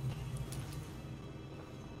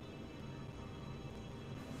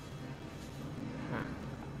 Ah.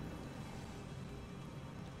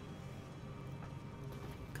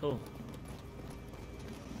 Cool.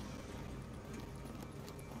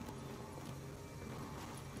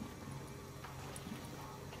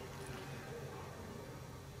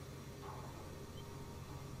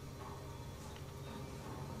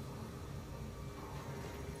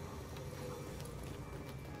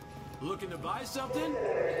 Looking to buy something?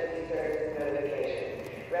 Rations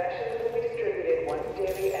will be distributed once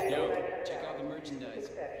daily at Yo, check out the merchandise.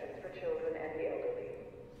 for children and the elderly.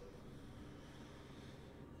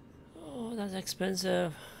 Oh, that's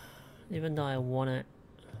expensive. Even though I want it.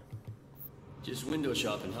 Just window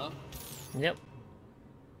shopping, huh? Yep.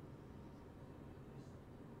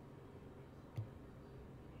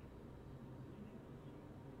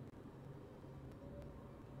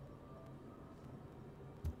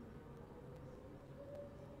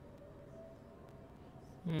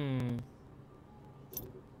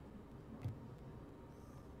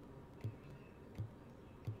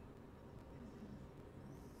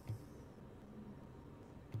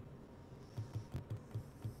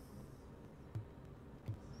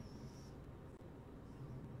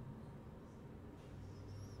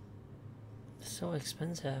 So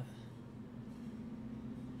expensive.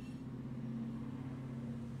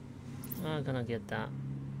 I'm gonna get that.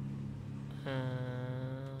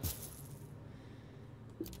 And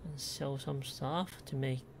sell some stuff to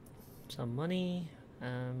make some money.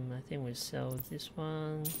 I think we sell this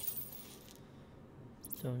one.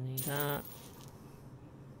 Don't need that.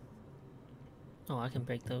 Oh, I can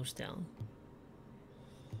break those down.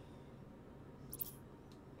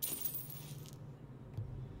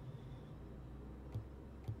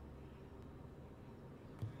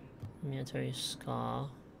 Military scar.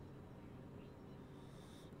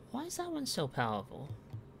 Why is that one so powerful?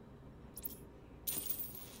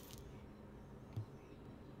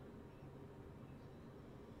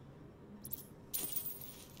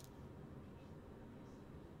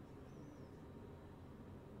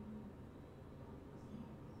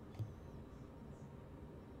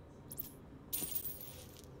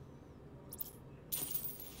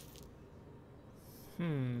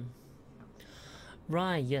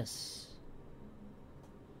 Right, yes.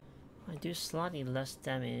 I do slightly less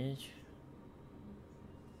damage.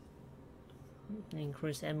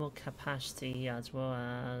 Increase ammo capacity as well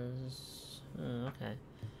as... Oh, okay.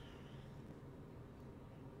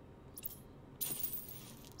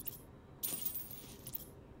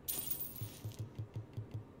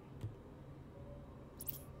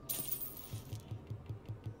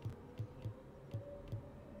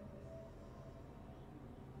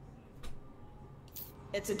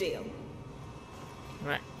 It's a deal.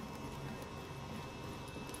 Right.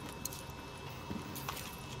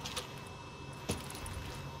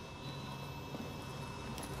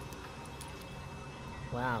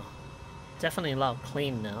 Wow. Definitely a lot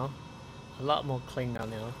clean now. A lot more clean now.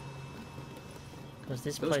 Because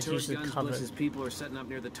this place used to cover... Those people are setting up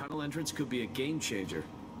near the tunnel entrance could be a game changer.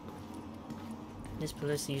 This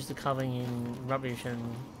place used to cover in rubbish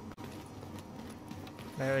and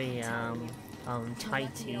very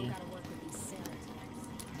tighty.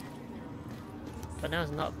 But now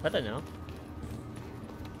it's not better now.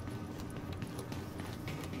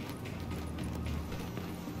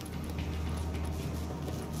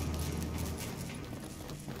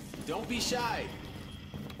 Don't be shy.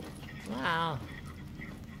 Wow.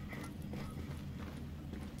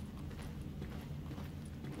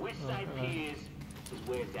 West Side Piers is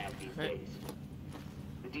where it's at these days.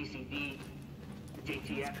 The DCD, the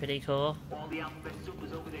JTF. That's pretty cool. All the alphabet soup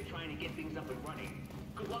is over there trying to get things up and running.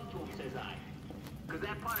 Good luck to them, says I. Because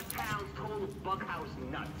that part of town's total bughouse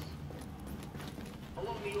nuts.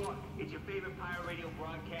 Hello, New York. It's your favorite pirate radio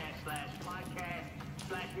broadcast / podcast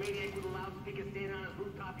 / maniac with a loudspeaker standing on his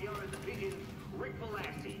rooftop yelling at the pigeons, Rick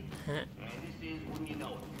Velassi. And this is When You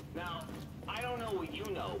Know It. Now, I don't know what you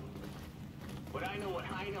know, but I know what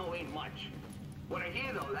I know ain't much. What I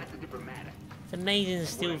hear, though, that's a different matter. It's amazing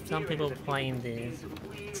still some people playing this.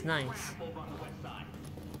 It's nice.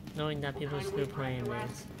 Knowing that people are still playing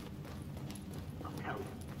this.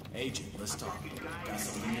 Agent, let's talk. Got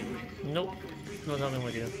something new. Nope. Not talking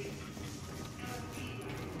with you.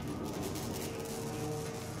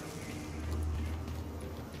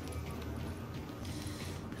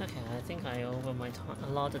 Okay, I think I over my time a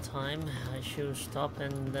lot of time. I should stop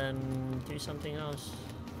and do something else.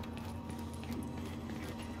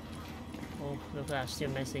 Oh, look at that, still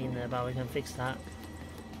messy in there, but we can fix that.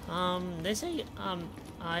 They say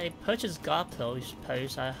I purchased guard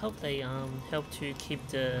posts. I hope they help to keep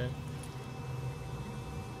the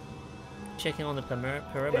checking on the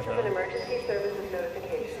perimeter. This is an emergency services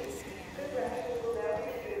notifications.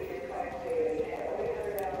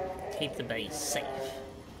 Keep the base safe.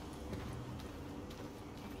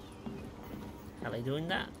 Are they doing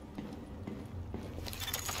that?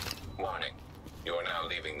 Warning. You are now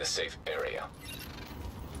leaving the safe area.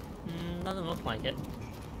 Doesn't look like it.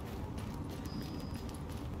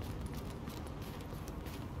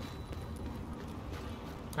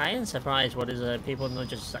 I am surprised what is people not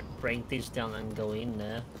just like break this down and go in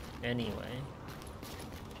there anyway.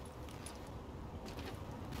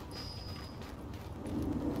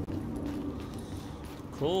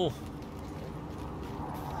 Cool.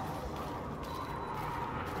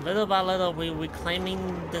 Little by little we're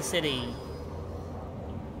claiming the city.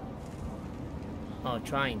 Oh,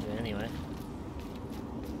 trying to anyway.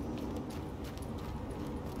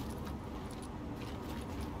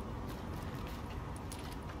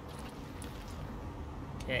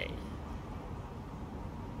 Okay.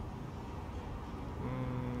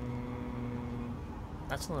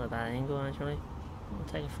 That's not a bad angle actually. I'll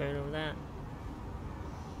take a photo of that.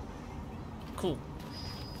 Cool.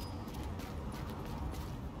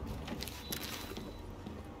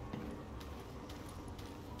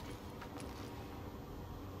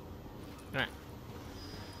 Right.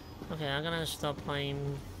 Okay, I'm gonna stop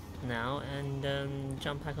playing now and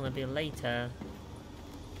jump back on a bit later.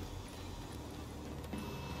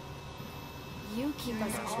 You keep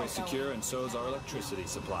us all Way secure, and so is our electricity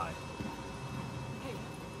supply.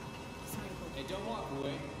 Hey, don't walk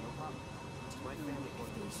away. My family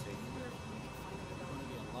wasn't a mistake.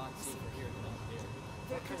 A lot safer here than out there.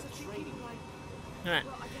 What kind of trading? Alright,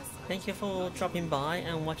 thank you for dropping by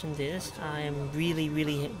and watching this. I am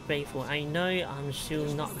really grateful. I know I'm still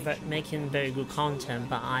not making very good content,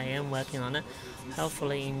 but I am working on it.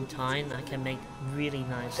 Hopefully in time I can make really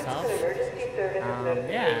nice stuff.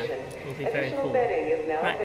 Yeah, it'll be very cool. Right.